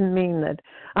 It doesn't mean that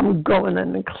I'm going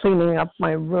and cleaning up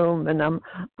my room and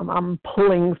I'm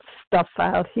pulling stuff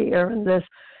out here and this.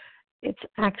 It's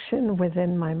action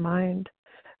within my mind,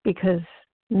 because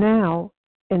now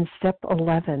in step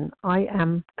 11, I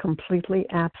am completely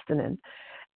abstinent,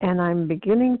 and I'm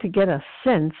beginning to get a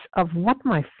sense of what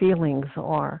my feelings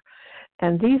are.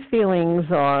 And these feelings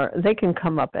they can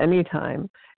come up anytime.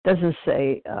 Doesn't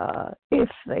say if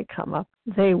they come up.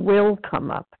 They will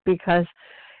come up, because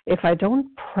if I don't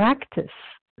practice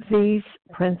these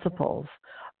principles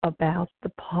about the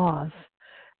pause,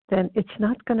 then it's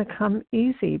not going to come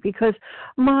easy, because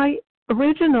my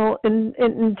original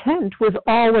intent was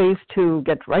always to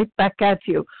get right back at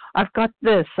you. I've got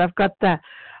this, I've got that.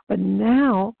 But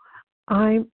now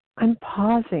I'm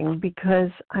pausing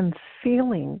because I'm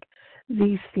feeling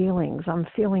these feelings. I'm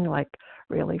feeling like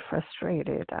really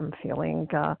frustrated. I'm feeling,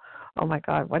 oh my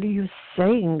God, what are you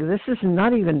saying? This is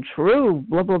not even true,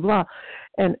 blah, blah, blah.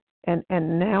 And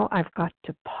now I've got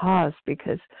to pause,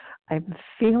 because I'm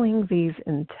feeling these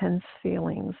intense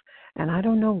feelings, and I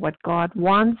don't know what God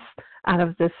wants out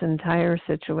of this entire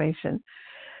situation.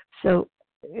 So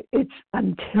it's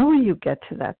until you get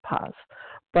to that pause.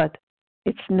 But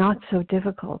it's not so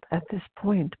difficult at this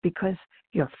point, because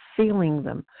you're feeling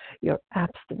them, you're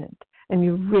abstinent, and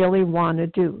you really want to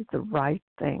do the right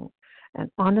thing. And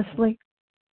honestly,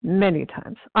 many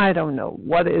times, I don't know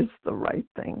what is the right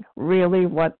thing, really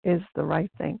what is the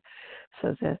right thing,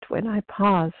 so that when I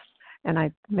pause and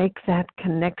I make that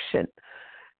connection,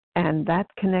 and that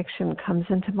connection comes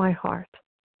into my heart,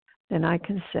 then I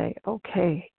can say,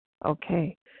 okay,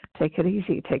 take it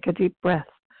easy, take a deep breath,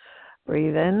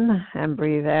 breathe in and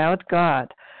breathe out,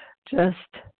 God, just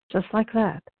like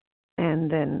that.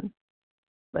 And then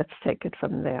let's take it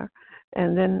from there.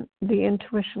 And then the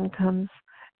intuition comes,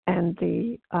 and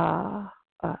the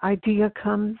idea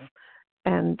comes,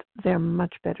 and they're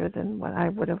much better than what I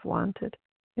would have wanted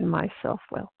in my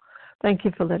self-will. Thank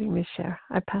you for letting me share.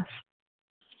 I pass.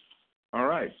 All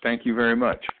right. Thank you very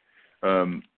much.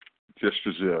 Just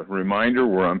as a reminder,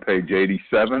 we're on page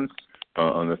 87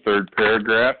 on the third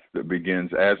paragraph that begins,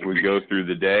 as we go through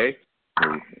the day.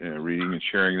 We're reading and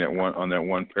sharing that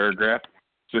one paragraph.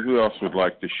 So who else would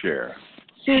like to share?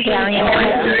 Susan.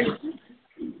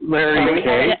 Larry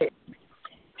K.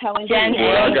 Helen Jen.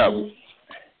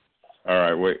 All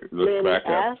right, wait, let's back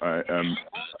up.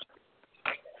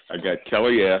 I got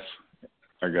Kelly S.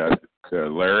 I got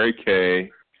Larry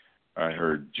K. I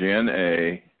heard Jen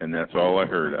A. And that's all I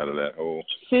heard out of that whole.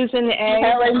 Susan A.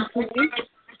 Helen G.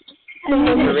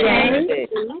 Susan J.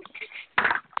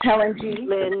 Helen G.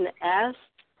 Lynn S.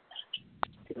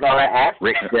 Laura S.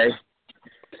 Rick J.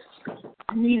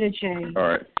 Anita J. All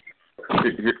right.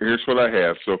 Here's what I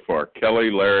have so far: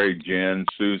 Kelly, Larry, Jen,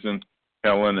 Susan,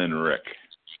 Helen, and Rick.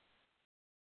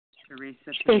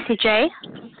 Stacy J.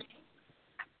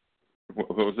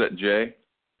 What was that, J?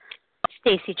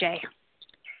 Stacy J.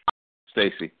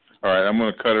 Stacy. All right, I'm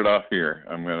going to cut it off here.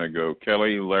 I'm going to go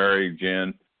Kelly, Larry,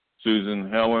 Jen, Susan,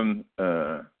 Helen,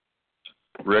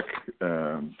 Rick,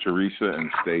 Teresa,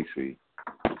 and Stacy.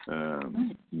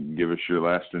 Give us your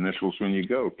last initials when you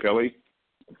go. Kelly,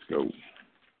 let's go.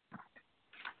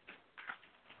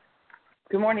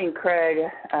 Good morning, Craig.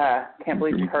 Can't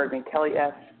believe you heard me. Kelly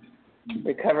S.,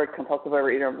 recovered compulsive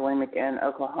overeater and bulimic in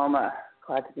Oklahoma.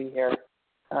 Glad to be here.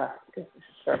 Just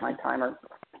start my timer.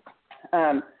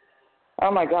 Oh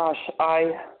my gosh,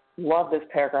 I love this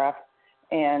paragraph,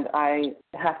 and I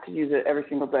have to use it every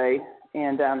single day.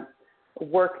 And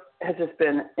work has just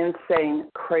been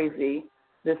insane, crazy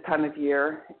this time of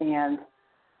year. And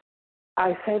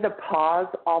I say the pause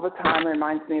all the time. It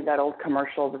reminds me of that old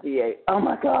commercial of the V8. Oh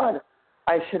my God,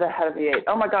 I should have had a V8.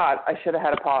 Oh my God, I should have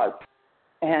had a pause.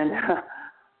 And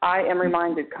I am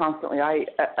reminded constantly. I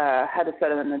had to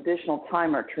set an additional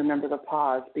timer to remember the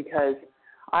pause, because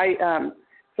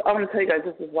so I'm going to tell you guys,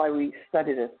 this is why we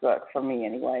study this book, for me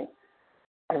anyway.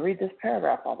 I read this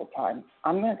paragraph all the time.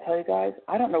 I'm going to tell you guys,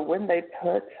 I don't know when they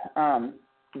put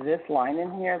this line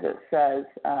in here that says,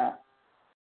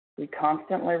 we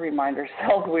constantly remind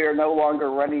ourselves we are no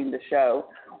longer running the show.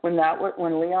 When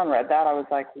Leon read that, I was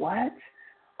like, what?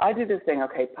 I do this thing,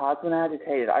 okay, pause when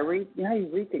agitated. I read, you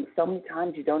read things so many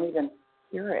times you don't even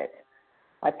hear it.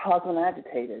 I pause when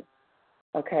agitated.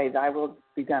 Okay, thy will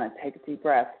be done, and take a deep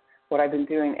breath. What I've been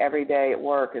doing every day at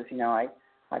work is, I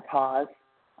pause.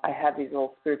 I have these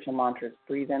little spiritual mantras: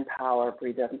 breathe in power,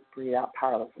 breathe out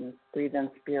powerlessness, breathe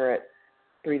in spirit,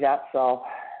 breathe out self,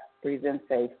 breathe in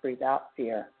faith, breathe out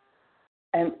fear.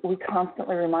 And we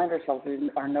constantly remind ourselves we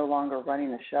are no longer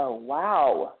running the show.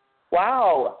 Wow.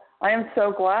 Wow. I am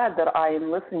so glad that I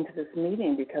am listening to this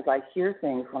meeting because I hear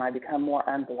things when I become more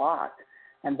unblocked.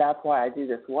 And that's why I do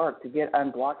this work, to get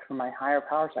unblocked from my higher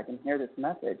power so I can hear this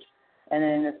message. And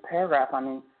in this paragraph, I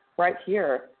mean, right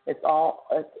here, it's all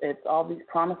these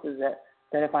promises that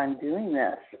if I'm doing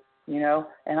this, you know,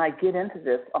 and I get into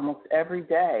this almost every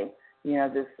day, you know,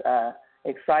 this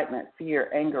excitement, fear,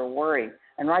 anger, worry.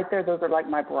 And right there, those are like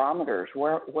my barometers.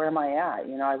 Where am I at?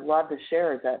 You know, I love to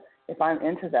share that if I'm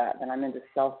into that, then I'm into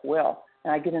self-will.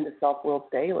 And I get into self-will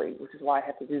daily, which is why I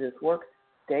have to do this work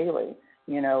daily.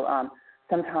 You know,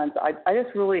 sometimes I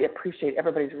just really appreciate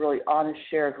everybody's really honest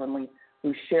shares when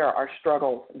we share our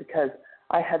struggles, because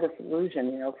I had this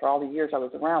illusion, you know, for all the years I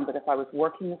was around, that if I was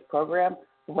working this program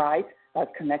right, I was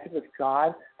connected with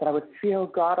God, that I would feel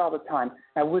God all the time.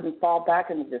 I wouldn't fall back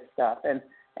into this stuff, and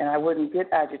I wouldn't get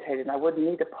agitated, and I wouldn't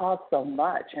need to pause so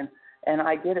much. And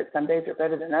I get it. Some days are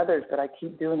better than others, but I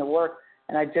keep doing the work,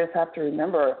 and I just have to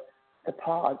remember to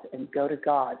pause and go to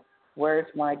God. Where's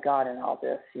my God in all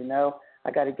this? You know,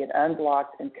 I got to get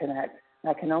unblocked and connect.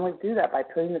 And I can only do that by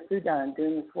putting the food down and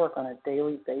doing this work on a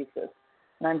daily basis.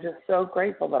 And I'm just so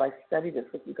grateful that I study this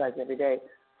with you guys every day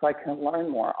so I can learn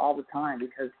more all the time,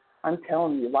 because I'm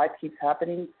telling you, life keeps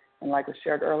happening. And like was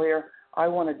shared earlier, I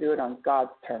want to do it on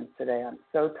God's terms today. I'm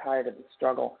so tired of the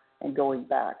struggle and going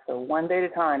back. So one day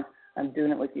at a time, I'm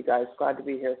doing it with you guys. Glad to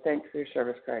be here. Thanks for your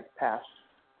service, Craig. Pass.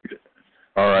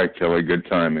 All right, Kelly. Good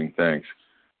timing. Thanks.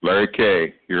 Larry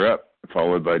K., you're up,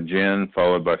 followed by Jen,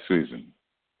 followed by Susan.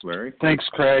 Larry? Thanks,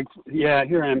 Craig. Yeah,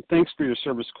 here I am. Thanks for your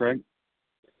service, Craig.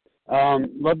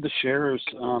 Love the shares.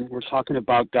 We're talking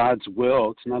about God's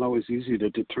will. It's not always easy to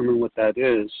determine what that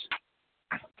is.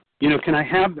 You know, can I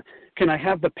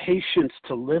have the patience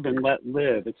to live and let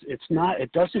live? It's not.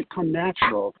 It doesn't come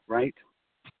natural, right?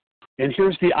 And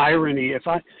here's the irony: if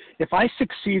I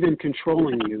succeed in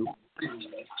controlling you,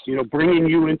 you know, bringing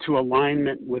you into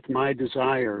alignment with my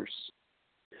desires,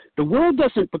 the world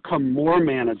doesn't become more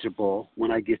manageable when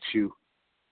I get you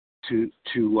to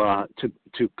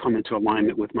come into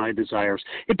alignment with my desires.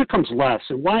 It becomes less.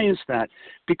 And why is that?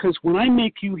 Because when I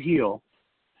make you heal,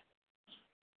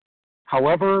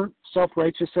 however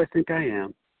self-righteous I think I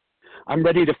am, I'm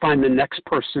ready to find the next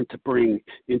person to bring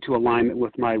into alignment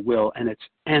with my will, and it's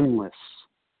endless.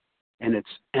 And it's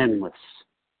endless.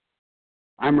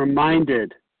 I'm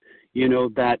reminded, you know,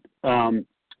 that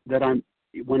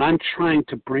when I'm trying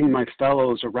to bring my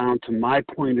fellows around to my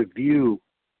point of view,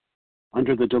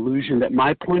 under the delusion that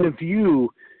my point of view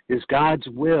is God's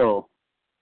will,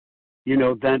 you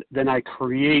know, then I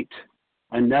create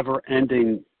a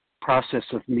never-ending process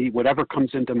of me. Whatever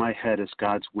comes into my head is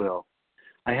God's will.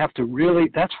 I have to really,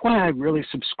 that's why I really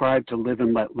subscribe to live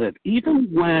and let live. Even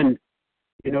when,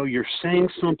 you know, you're saying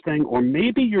something, or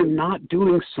maybe you're not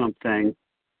doing something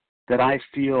that I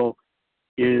feel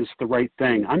is the right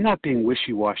thing. I'm not being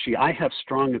wishy-washy. I have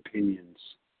strong opinions.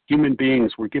 Human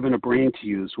beings, we're given a brain to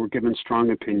use. We're given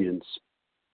strong opinions.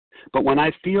 But when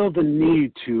I feel the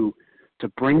need to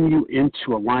bring you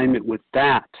into alignment with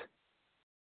that,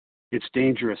 it's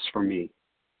dangerous for me.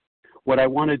 What I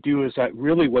want to do is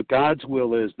really what God's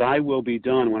will is, thy will be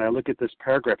done. When I look at this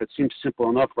paragraph, it seems simple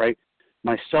enough, right?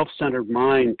 My self-centered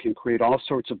mind can create all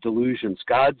sorts of delusions.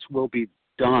 God's will be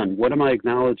done. What am I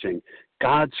acknowledging?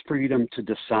 God's freedom to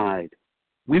decide.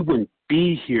 We wouldn't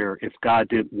be here if God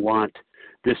didn't want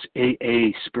this AA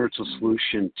spiritual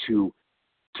solution to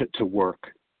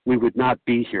work. We would not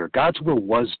be here. God's will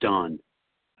was done.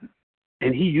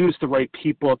 And he used the right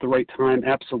people at the right time,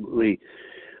 absolutely.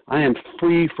 I am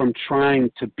free from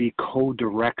trying to be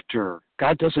co-director.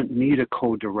 God doesn't need a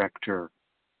co-director.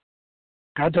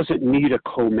 God doesn't need a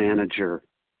co-manager.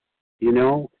 You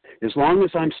know, as long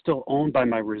as I'm still owned by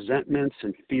my resentments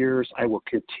and fears, I will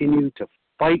continue to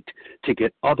fight to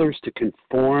get others to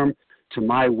conform to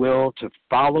my will, to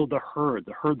follow the herd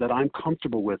that I'm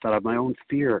comfortable with out of my own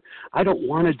fear. I don't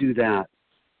want to do that.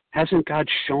 Hasn't God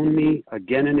shown me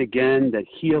again and again that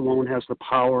he alone has the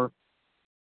power?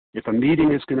 If a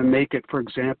meeting is going to make it, for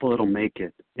example, it'll make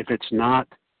it. If it's not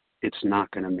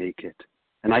going to make it.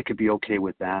 And I could be okay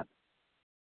with that.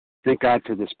 Thank God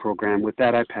for this program. With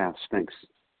that, I pass. Thanks.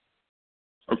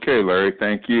 Okay, Larry,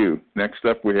 thank you. Next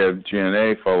up, we have Jen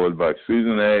A., followed by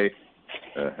Susan A.,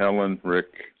 Helen, Rick.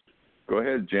 Go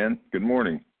ahead, Jen. Good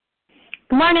morning.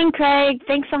 Good morning, Craig.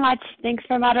 Thanks so much. Thanks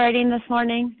for moderating this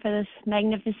morning for this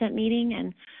magnificent meeting.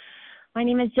 And my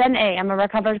name is Jen A. I'm a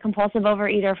recovered compulsive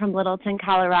overeater from Littleton,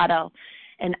 Colorado.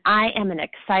 And I am an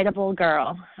excitable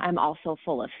girl. I'm also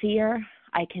full of fear.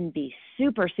 I can be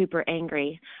super, super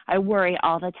angry. I worry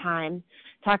all the time.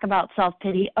 Talk about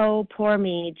self-pity. Oh, poor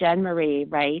me, Jen Marie,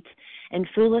 right? And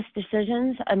foolish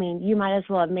decisions. I mean, you might as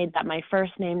well have made that my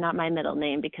first name, not my middle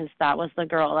name, because that was the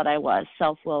girl that I was.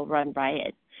 Self will run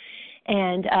riot.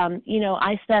 And,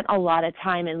 I spent a lot of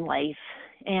time in life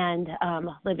and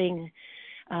living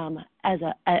as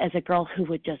a girl who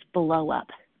would just blow up,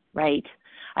 right?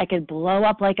 I could blow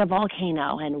up like a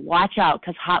volcano, and watch out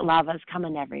because hot lava is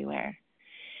coming everywhere.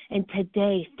 And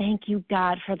today, thank you,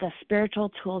 God, for the spiritual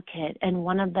toolkit. And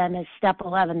one of them is step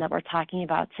 11 that we're talking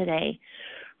about today,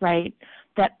 right?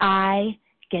 That I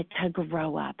get to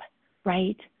grow up,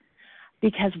 right?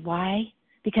 Because why?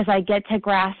 Because I get to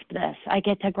grasp this. I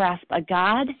get to grasp a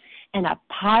God and a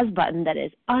pause button that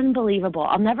is unbelievable.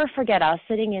 I'll never forget, I was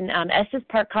sitting in Estes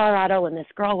Park, Colorado, and this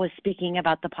girl was speaking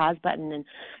about the pause button, and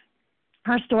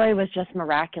her story was just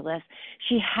miraculous.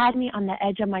 She had me on the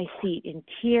edge of my seat in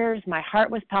tears. My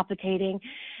heart was palpitating,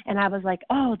 and I was like,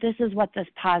 oh, this is what this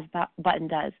pause button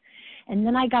does. And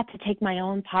then I got to take my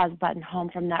own pause button home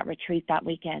from that retreat that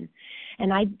weekend,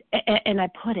 and I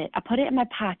put it in my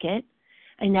pocket.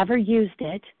 I never used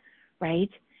it, right?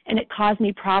 And it caused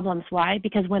me problems. Why?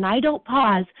 Because when I don't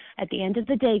pause, at the end of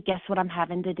the day, guess what I'm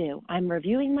having to do? I'm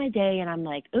reviewing my day, and I'm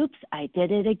like, oops, I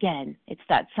did it again. It's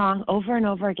that song over and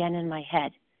over again in my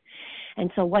head.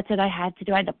 And so what did I have to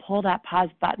do? I had to pull that pause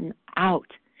button out.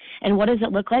 And what does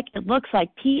it look like? It looks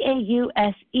like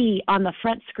PAUSE on the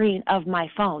front screen of my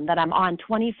phone that I'm on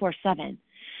 24/7,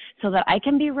 so that I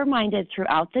can be reminded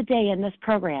throughout the day in this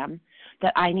program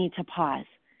that I need to pause.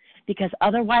 Because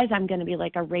otherwise I'm going to be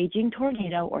like a raging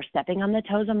tornado or stepping on the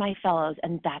toes of my fellows,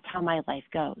 and that's how my life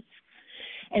goes.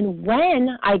 And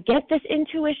when I get this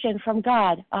intuition from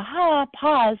God,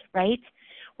 pause, right?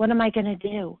 What am I going to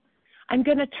do? I'm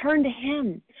going to turn to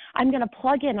Him. I'm going to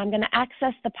plug in. I'm going to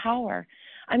access the power.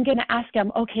 I'm going to ask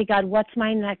Him, okay, God, what's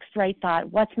my next right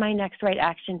thought? What's my next right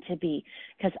action to be?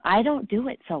 Because I don't do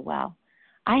it so well.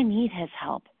 I need His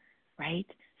help, right?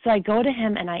 So I go to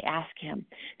Him and I ask Him.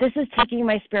 This is taking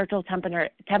my spiritual temperature.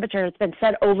 It's been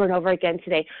said over and over again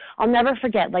today. I'll never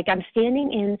forget, like I'm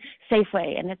standing in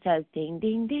Safeway and it says, ding,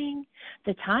 ding, ding.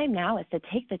 The time now is to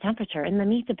take the temperature in the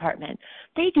meat department.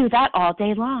 They do that all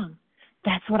day long.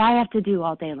 That's what I have to do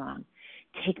all day long.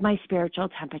 Take my spiritual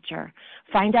temperature.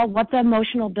 Find out what the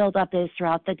emotional buildup is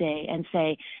throughout the day and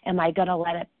say, am I going to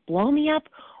let it blow me up,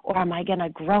 or am I going to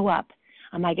grow up?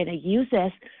 Am I going to use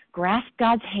this, grasp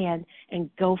God's hand, and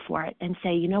go for it and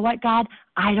say, you know what, God,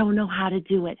 I don't know how to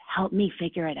do it. Help me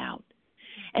figure it out.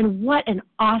 And what an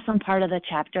awesome part of the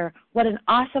chapter. What an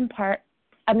awesome part.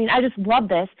 I mean, I just love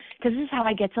this because this is how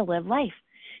I get to live life.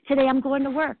 Today I'm going to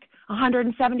work.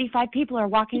 175 people are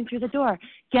walking through the door.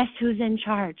 Guess who's in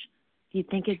charge? You'd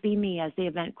think it'd be me as the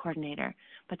event coordinator.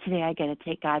 But today I get to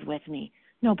take God with me.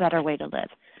 No better way to live.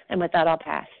 And with that, I'll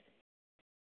pass.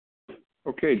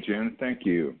 Okay, Jen, thank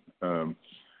you.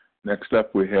 Next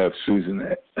up, we have Susan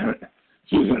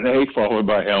A., followed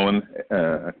by Helen.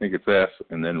 I think it's S,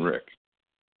 and then Rick.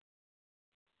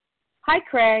 Hi,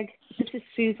 Craig. This is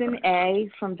Susan A.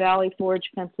 from Valley Forge,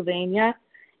 Pennsylvania,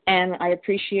 and I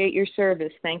appreciate your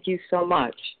service. Thank you so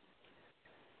much.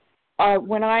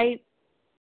 When I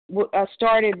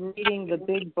started reading the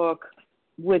big book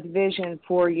with Vision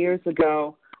 4 years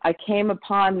ago, I came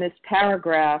upon this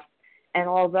paragraph, and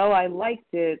although I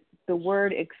liked it, the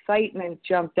word excitement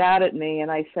jumped out at me,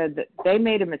 and I said that they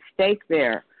made a mistake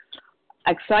there.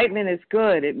 Excitement is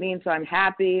good. It means I'm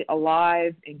happy,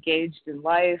 alive, engaged in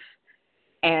life,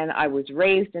 and I was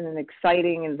raised in an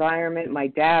exciting environment. My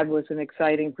dad was an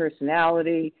exciting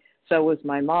personality, so was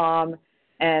my mom,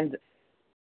 and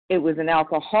it was an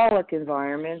alcoholic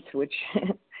environment, which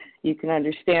you can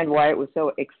understand why it was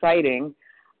so exciting,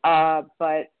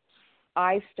 but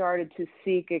I started to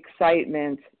seek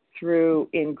excitement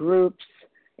in groups,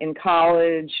 in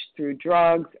college, through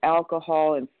drugs,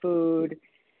 alcohol, and food.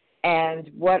 And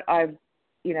what I've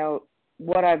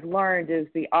learned is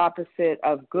the opposite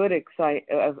of good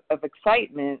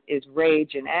excitement is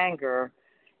rage and anger,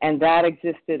 and that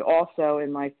existed also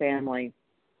in my family.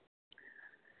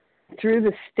 Through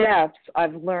the steps,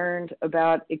 I've learned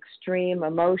about extreme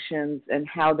emotions and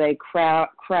how they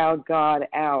crowd God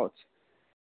out.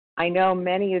 I know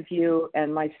many of you,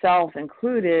 and myself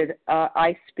included,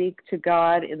 I speak to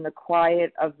God in the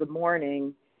quiet of the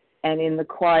morning and in the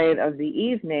quiet of the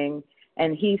evening,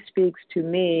 and He speaks to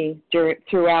me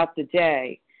throughout the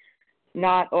day.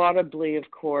 Not audibly, of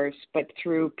course, but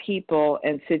through people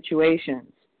and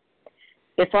situations.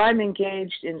 If I'm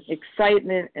engaged in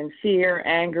excitement and fear,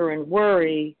 anger, and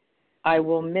worry, I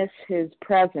will miss His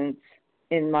presence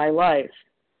in my life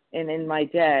and in my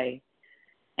day.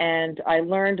 And I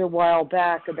learned a while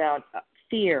back about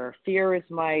fear. Fear is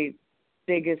my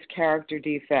biggest character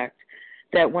defect.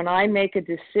 That when I make a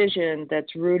decision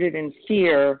that's rooted in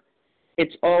fear,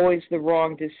 it's always the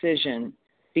wrong decision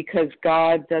because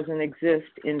God doesn't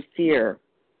exist in fear.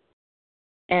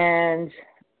 And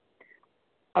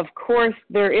of course,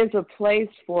 there is a place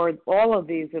for all of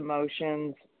these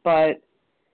emotions, but,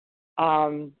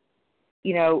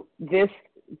 this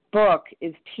book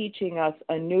is teaching us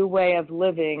a new way of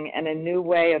living and a new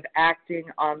way of acting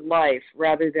on life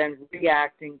rather than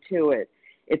reacting to it.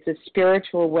 It's a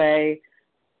spiritual way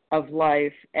of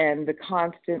life, and the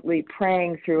constantly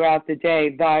praying throughout the day,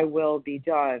 "Thy will be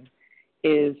done,"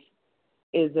 is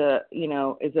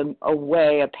a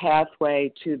way, a pathway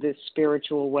to this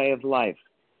spiritual way of life.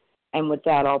 And with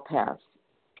that, I'll pass.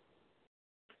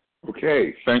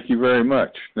 Okay, thank you very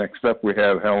much. Next up, we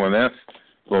have Helen S.,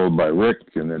 followed by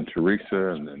Rick, and then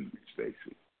Teresa, and then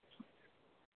Stacy.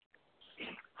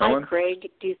 Helen? Hi,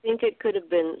 Craig. Do you think it could have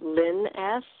been Lynn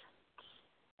S.?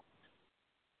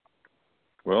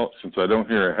 Well, since I don't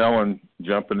hear a Helen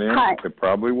jumping in, Hi. it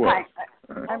probably was.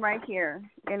 Hi, I'm right here,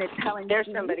 and it's Helen. There's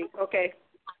somebody. Okay.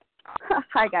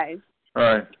 Hi, guys. All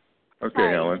right. Okay,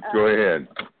 Hi, Helen, go ahead.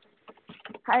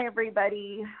 Hi,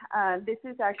 everybody. This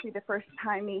is actually the first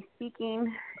time me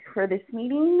speaking for this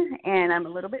meeting, and I'm a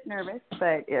little bit nervous,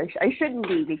 but I shouldn't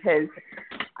be because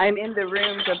I'm in the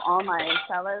rooms of all my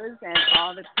fellows and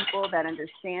all the people that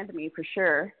understand me for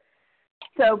sure.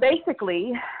 So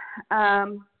basically,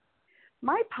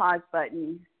 my pause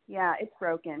button, it's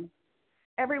broken.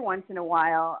 Every once in a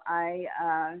while, I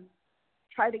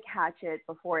try to catch it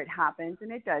before it happens,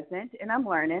 and it doesn't, and I'm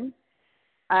learning.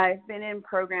 I've been in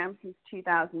programs since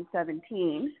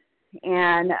 2017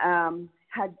 and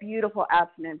had beautiful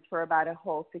abstinence for about a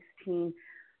whole 16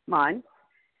 months.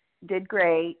 Did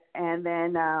great, and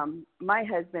then my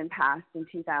husband passed in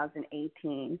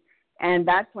 2018. And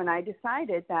that's when I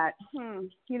decided that,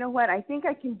 you know what, I think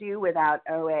I can do without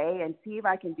OA and see if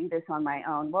I can do this on my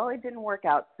own. Well, it didn't work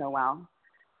out so well.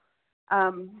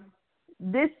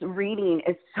 This reading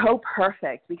is so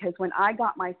perfect because when I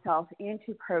got myself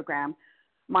into program,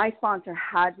 my sponsor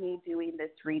had me doing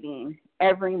this reading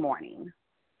every morning.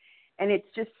 And it's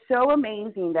just so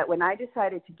amazing that when I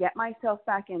decided to get myself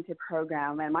back into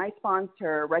program and my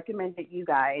sponsor recommended you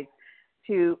guys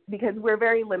because we're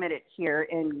very limited here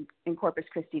in Corpus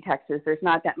Christi, Texas. There's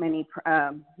not that many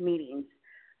meetings.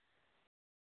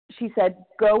 She said,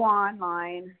 go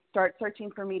online, start searching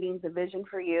for meetings, a vision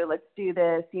for you. Let's do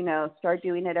this, start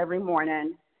doing it every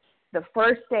morning. The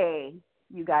first day,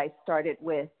 you guys started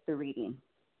with the reading.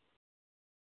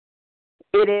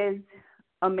 It is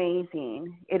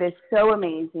amazing. It is so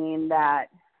amazing that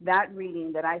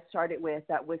reading that I started with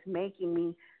that was making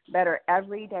me better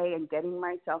every day and getting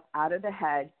myself out of the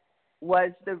head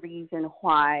was the reason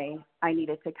why I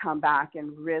needed to come back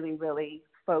and really, really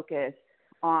focus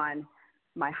on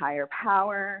my higher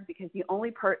power, because the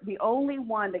only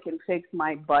one that can fix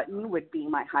my button would be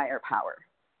my higher power.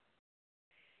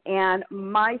 And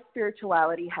my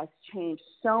spirituality has changed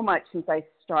so much since I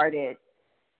started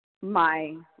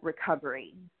my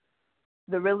recovery.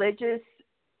 The religious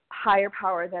higher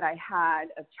power that I had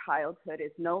of childhood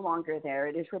is no longer there.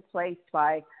 It is replaced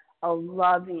by a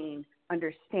loving,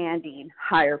 understanding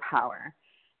higher power.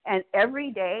 And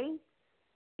every day,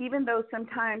 even though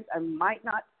sometimes I might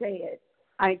not say it,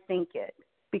 I think it,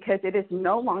 because it is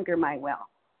no longer my will.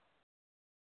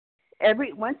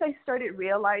 Once I started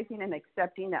realizing and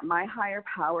accepting that my higher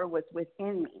power was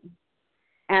within me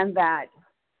and that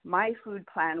my food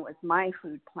plan was my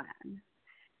food plan,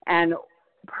 and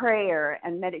prayer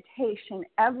and meditation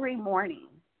every morning,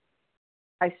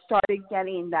 I started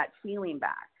getting that feeling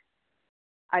back.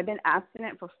 I've been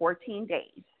abstinent for 14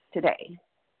 days today,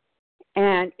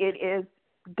 and it is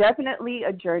definitely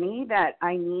a journey that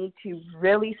I need to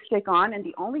really stick on, and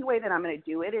the only way that I'm going to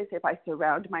do it is if I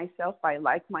surround myself by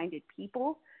like-minded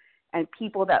people and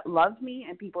people that love me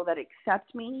and people that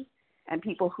accept me and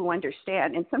people who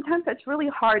understand. And sometimes that's really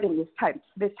hard in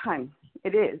this time.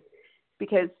 It is,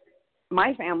 because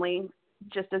my family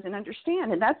just doesn't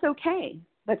understand, and that's okay.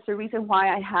 That's the reason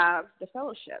why I have the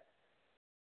fellowship.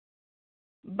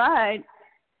 But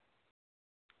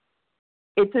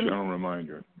it's a gentle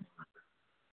reminder.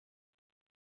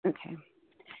 Okay.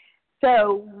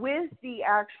 So with the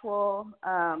actual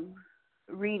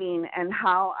reading and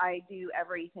how I do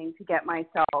everything to get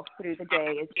myself through the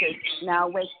day is just now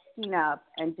waking up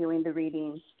and doing the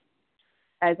reading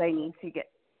as I need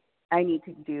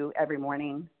to do every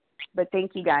morning. But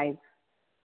thank you, guys.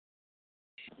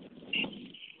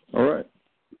 All right.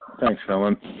 Thanks,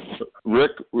 Helen.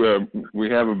 Rick, we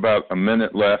have about a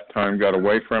minute left. Time got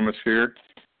away from us here.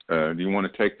 Do you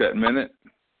want to take that minute?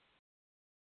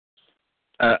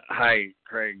 Hi,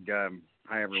 Craig.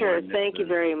 Hi, everyone. Sure. Thank you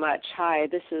very much. Hi,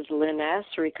 this is Lynn S.,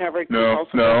 recovered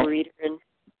compulsive overeater.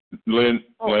 Lynn,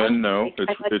 no.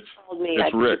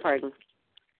 It's Rick. Pardon.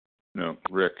 No,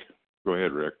 Rick. Go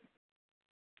ahead, Rick.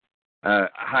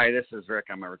 Hi, this is Rick.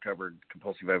 I'm a recovered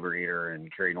compulsive overeater in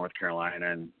Cary, North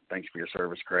Carolina, and thanks for your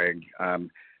service, Craig.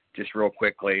 Just real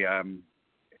quickly,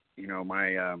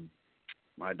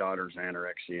 my daughter's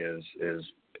anorexia is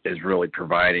really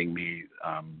providing me,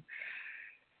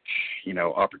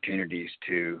 opportunities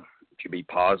to be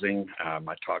pausing.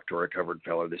 I talked to a recovered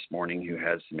fellow this morning who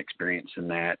has some experience in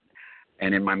that,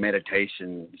 and in my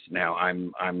meditations now,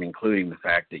 I'm including the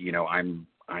fact that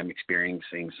I'm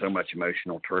experiencing so much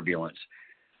emotional turbulence,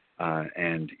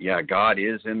 and God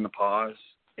is in the pause.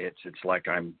 It's like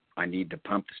I need to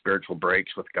pump the spiritual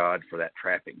brakes with God for that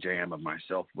traffic jam of my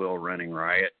self-will running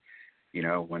riot.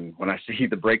 When I see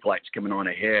the brake lights coming on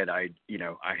ahead, I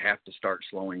have to start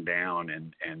slowing down.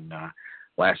 And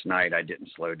last night I didn't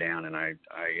slow down, and I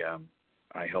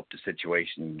helped the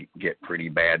situation get pretty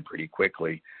bad pretty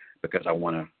quickly because I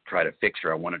want to try to fix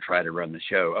her. I want to try to run the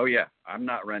show. Oh yeah, I'm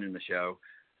not running the show.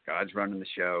 God's running the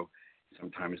show.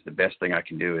 Sometimes the best thing I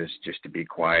can do is just to be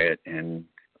quiet and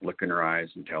look in her eyes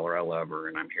and tell her I love her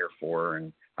and I'm here for her.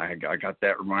 And I got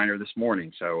that reminder this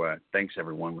morning. So thanks,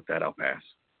 everyone. With that, I'll pass.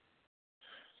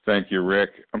 Thank you,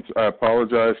 Rick. I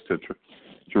apologize to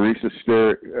Teresa,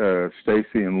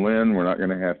 Stacy, and Lynn. We're not going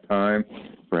to have time.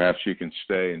 Perhaps you can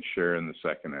stay and share in the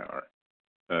second hour.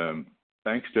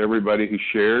 Thanks to everybody who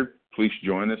shared. Please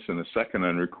join us in the second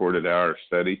unrecorded hour of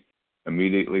study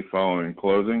immediately following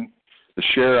closing. The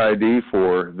share ID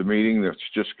for the meeting that's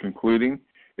just concluding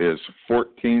is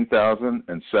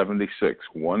 14,076,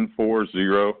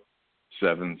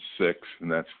 14076,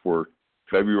 and that's for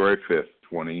February 5th,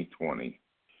 2020.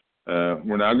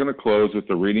 We're now going to close with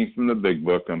the reading from the Big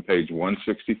Book on page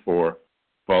 164,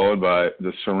 followed by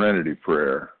the Serenity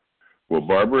Prayer. Will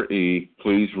Barbara E.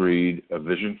 please read A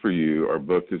Vision for You? Our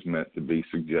book is meant to be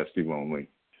suggestive only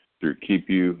to keep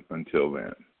you until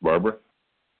then. Barbara?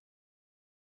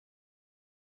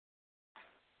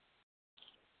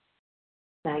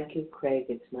 Thank you, Craig.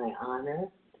 It's my honor.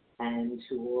 And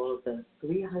to all the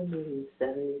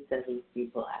 377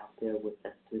 people out there with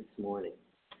us this morning.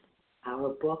 Our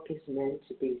book is meant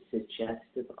to be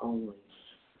suggestive only.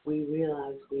 We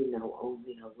realize we know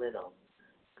only a little.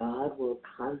 God will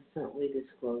constantly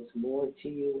disclose more to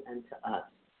you and to us.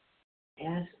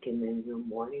 Ask Him in your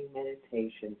morning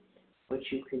meditation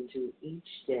what you can do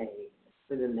each day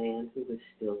for the man who is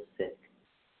still sick.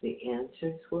 The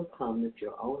answers will come if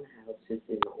your own house is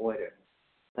in order.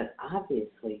 But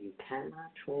obviously you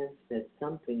cannot transmit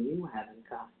something you haven't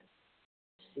got.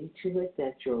 See to it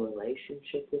that your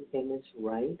relationship with Him is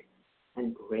right,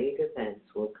 and great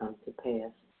events will come to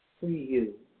pass for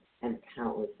you and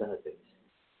countless others.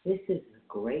 This is a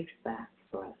great fact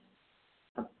for us.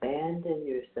 Abandon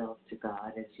yourself to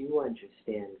God as you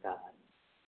understand God.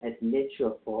 Admit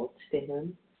your faults to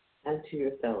Him and to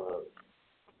your fellows.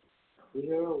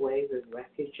 Clear away the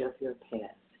wreckage of your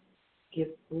past.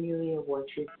 Give freely of what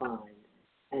you find,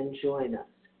 and join us.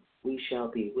 We shall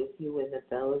be with you in the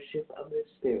fellowship of the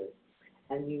Spirit,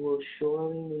 and you will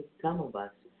surely meet some of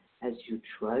us as you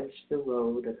trudge the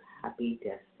road of happy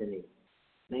destiny.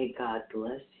 May God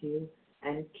bless you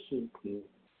and keep you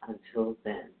until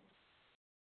then.